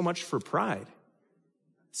 So much for pride,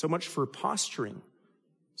 so much for posturing,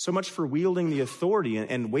 so much for wielding the authority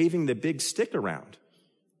and waving the big stick around.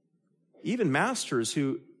 Even masters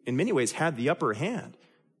who in many ways had the upper hand,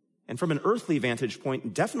 and from an earthly vantage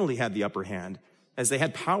point definitely had the upper hand, as they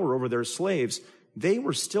had power over their slaves, they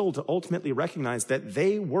were still to ultimately recognize that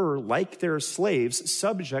they were, like their slaves,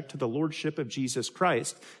 subject to the lordship of Jesus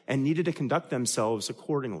Christ and needed to conduct themselves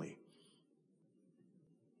accordingly.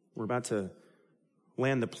 We're about to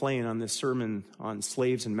land the plane on this sermon on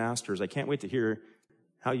slaves and masters. I can't wait to hear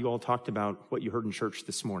how you all talked about what you heard in church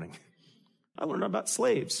this morning. I learned about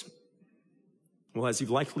slaves. Well, as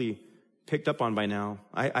you've likely picked up on by now,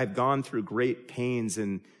 I've gone through great pains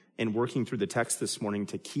in working through the text this morning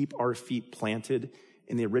to keep our feet planted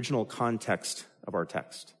in the original context of our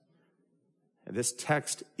text. This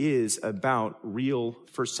text is about real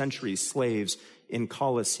first century slaves in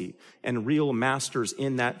Colossae and real masters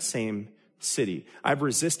in that same city. I've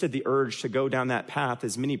resisted the urge to go down that path,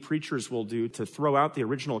 as many preachers will do, to throw out the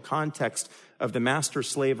original context of the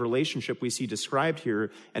master-slave relationship we see described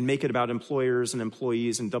here and make it about employers and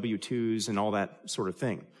employees and W-2s and all that sort of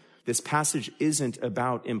thing. This passage isn't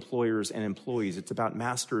about employers and employees. It's about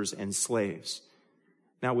masters and slaves.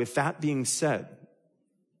 Now, with that being said,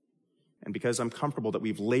 and because I'm comfortable that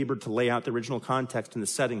we've labored to lay out the original context in the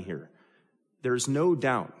setting here, there's no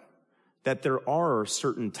doubt that there are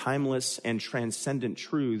certain timeless and transcendent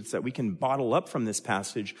truths that we can bottle up from this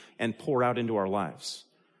passage and pour out into our lives.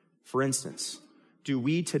 For instance, do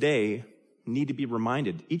we today need to be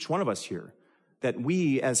reminded, each one of us here, that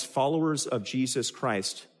we, as followers of Jesus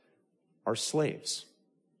Christ, are slaves.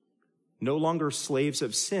 No longer slaves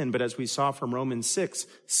of sin, but as we saw from Romans 6,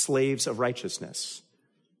 slaves of righteousness.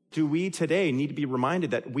 Do we today need to be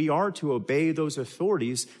reminded that we are to obey those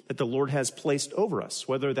authorities that the Lord has placed over us,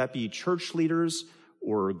 whether that be church leaders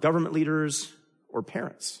or government leaders or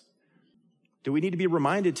parents? Do we need to be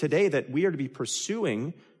reminded today that we are to be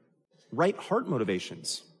pursuing right heart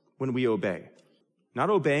motivations when we obey? Not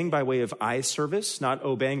obeying by way of eye service, not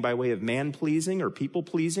obeying by way of man-pleasing or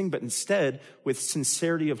people-pleasing, but instead with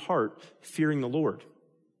sincerity of heart, fearing the Lord.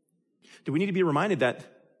 Do we need to be reminded that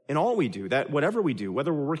in all we do, that whatever we do,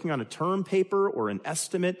 whether we're working on a term paper or an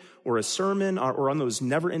estimate or a sermon or on those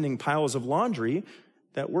never-ending piles of laundry,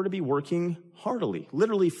 that we're to be working heartily,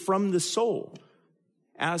 literally from the soul,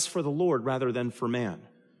 as for the Lord rather than for man?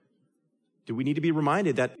 Do we need to be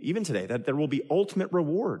reminded that even today, that there will be ultimate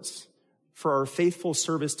rewards for our faithful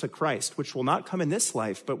service to Christ, which will not come in this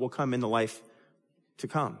life, but will come in the life to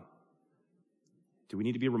come? Do we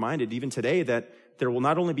need to be reminded even today that there will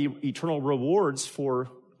not only be eternal rewards for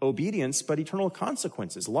obedience, but eternal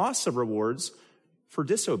consequences, loss of rewards for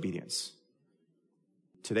disobedience?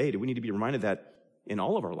 Today, do we need to be reminded that in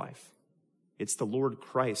all of our life, it's the Lord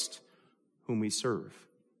Christ whom we serve?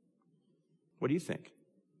 What do you think?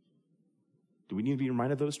 Do we need to be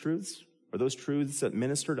reminded of those truths? Are those truths that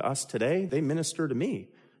minister to us today? They minister to me.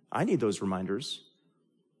 I need those reminders.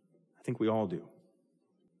 I think we all do.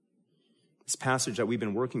 This passage that we've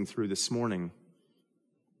been working through this morning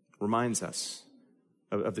reminds us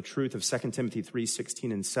of the truth of 2 Timothy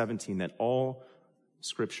 3:16 and 17, that all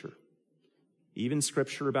Scripture, even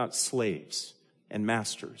Scripture about slaves and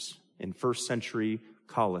masters in first century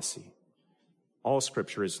Colossae, all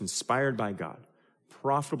Scripture is inspired by God,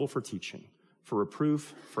 profitable for teaching, for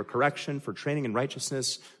reproof, for correction, for training in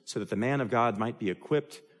righteousness, so that the man of God might be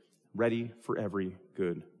equipped, ready for every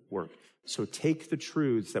good work. So take the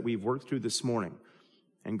truths that we've worked through this morning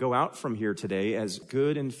and go out from here today as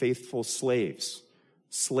good and faithful slaves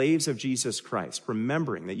of Jesus Christ,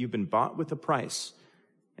 remembering that you've been bought with a price.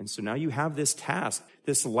 And so now you have this task,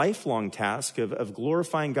 this lifelong task of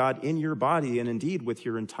glorifying God in your body and indeed with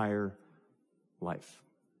your entire life.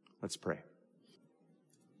 Let's pray.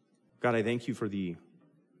 God, I thank you for the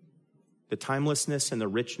timelessness and the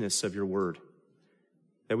richness of your word,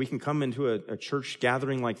 that we can come into a church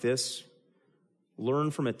gathering like this,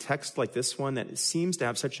 learn from a text like this one that seems to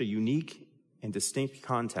have such a unique and distinct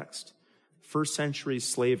context. First century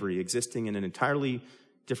slavery existing in an entirely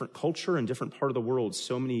different culture and different part of the world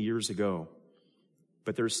so many years ago.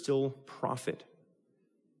 But there's still profit,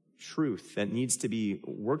 truth that needs to be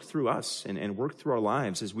worked through us and worked through our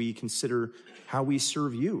lives as we consider how we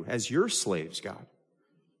serve you as your slaves, God.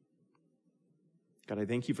 God, I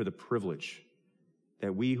thank you for the privilege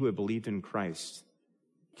that we who have believed in Christ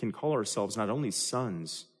can call ourselves not only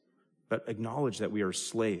sons, but acknowledge that we are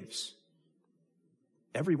slaves.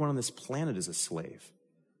 Everyone on this planet is a slave.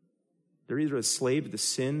 They're either a slave to the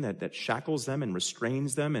sin that shackles them and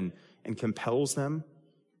restrains them and compels them,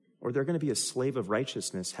 or they're going to be a slave of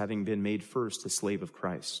righteousness, having been made first a slave of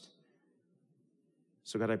Christ.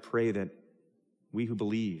 So God, I pray that we who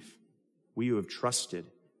believe, we who have trusted,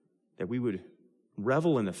 that we would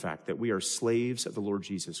revel in the fact that we are slaves of the Lord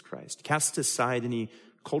Jesus Christ. Cast aside any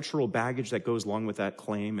cultural baggage that goes along with that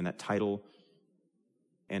claim and that title,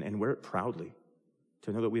 and wear it proudly,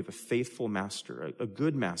 to know that we have a faithful master, a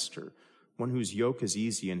good master, one whose yoke is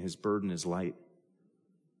easy and his burden is light.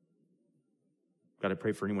 God, I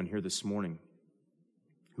pray for anyone here this morning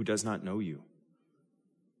who does not know you,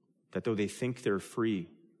 that though they think they're free,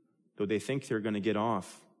 though they think they're going to get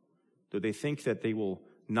off, though they think that they will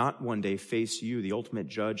not one day face you, the ultimate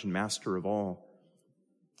judge and master of all,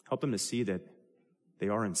 help them to see that they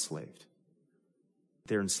are enslaved.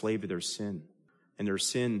 They're enslaved to their sin, and their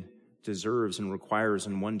sin deserves and requires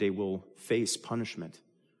and one day will face punishment.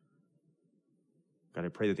 God, I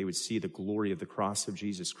pray that they would see the glory of the cross of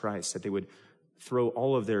Jesus Christ, that they would throw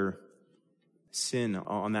all of their sin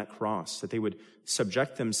on that cross, that they would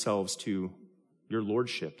subject themselves to your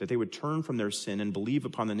lordship, that they would turn from their sin and believe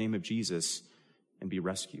upon the name of Jesus and be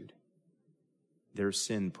rescued. Their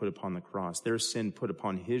sin put upon the cross, their sin put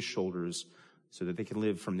upon his shoulders, so that they can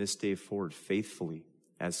live from this day forward faithfully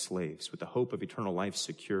as slaves with the hope of eternal life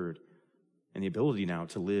secured and the ability now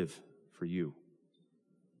to live for you.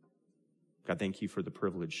 God, thank you for the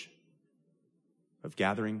privilege of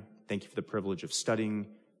gathering. Thank you for the privilege of studying.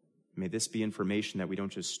 May this be information that we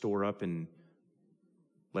don't just store up and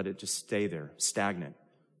let it just stay there, stagnant.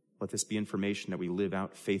 Let this be information that we live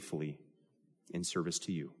out faithfully in service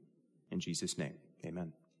to you. In Jesus' name,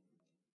 amen.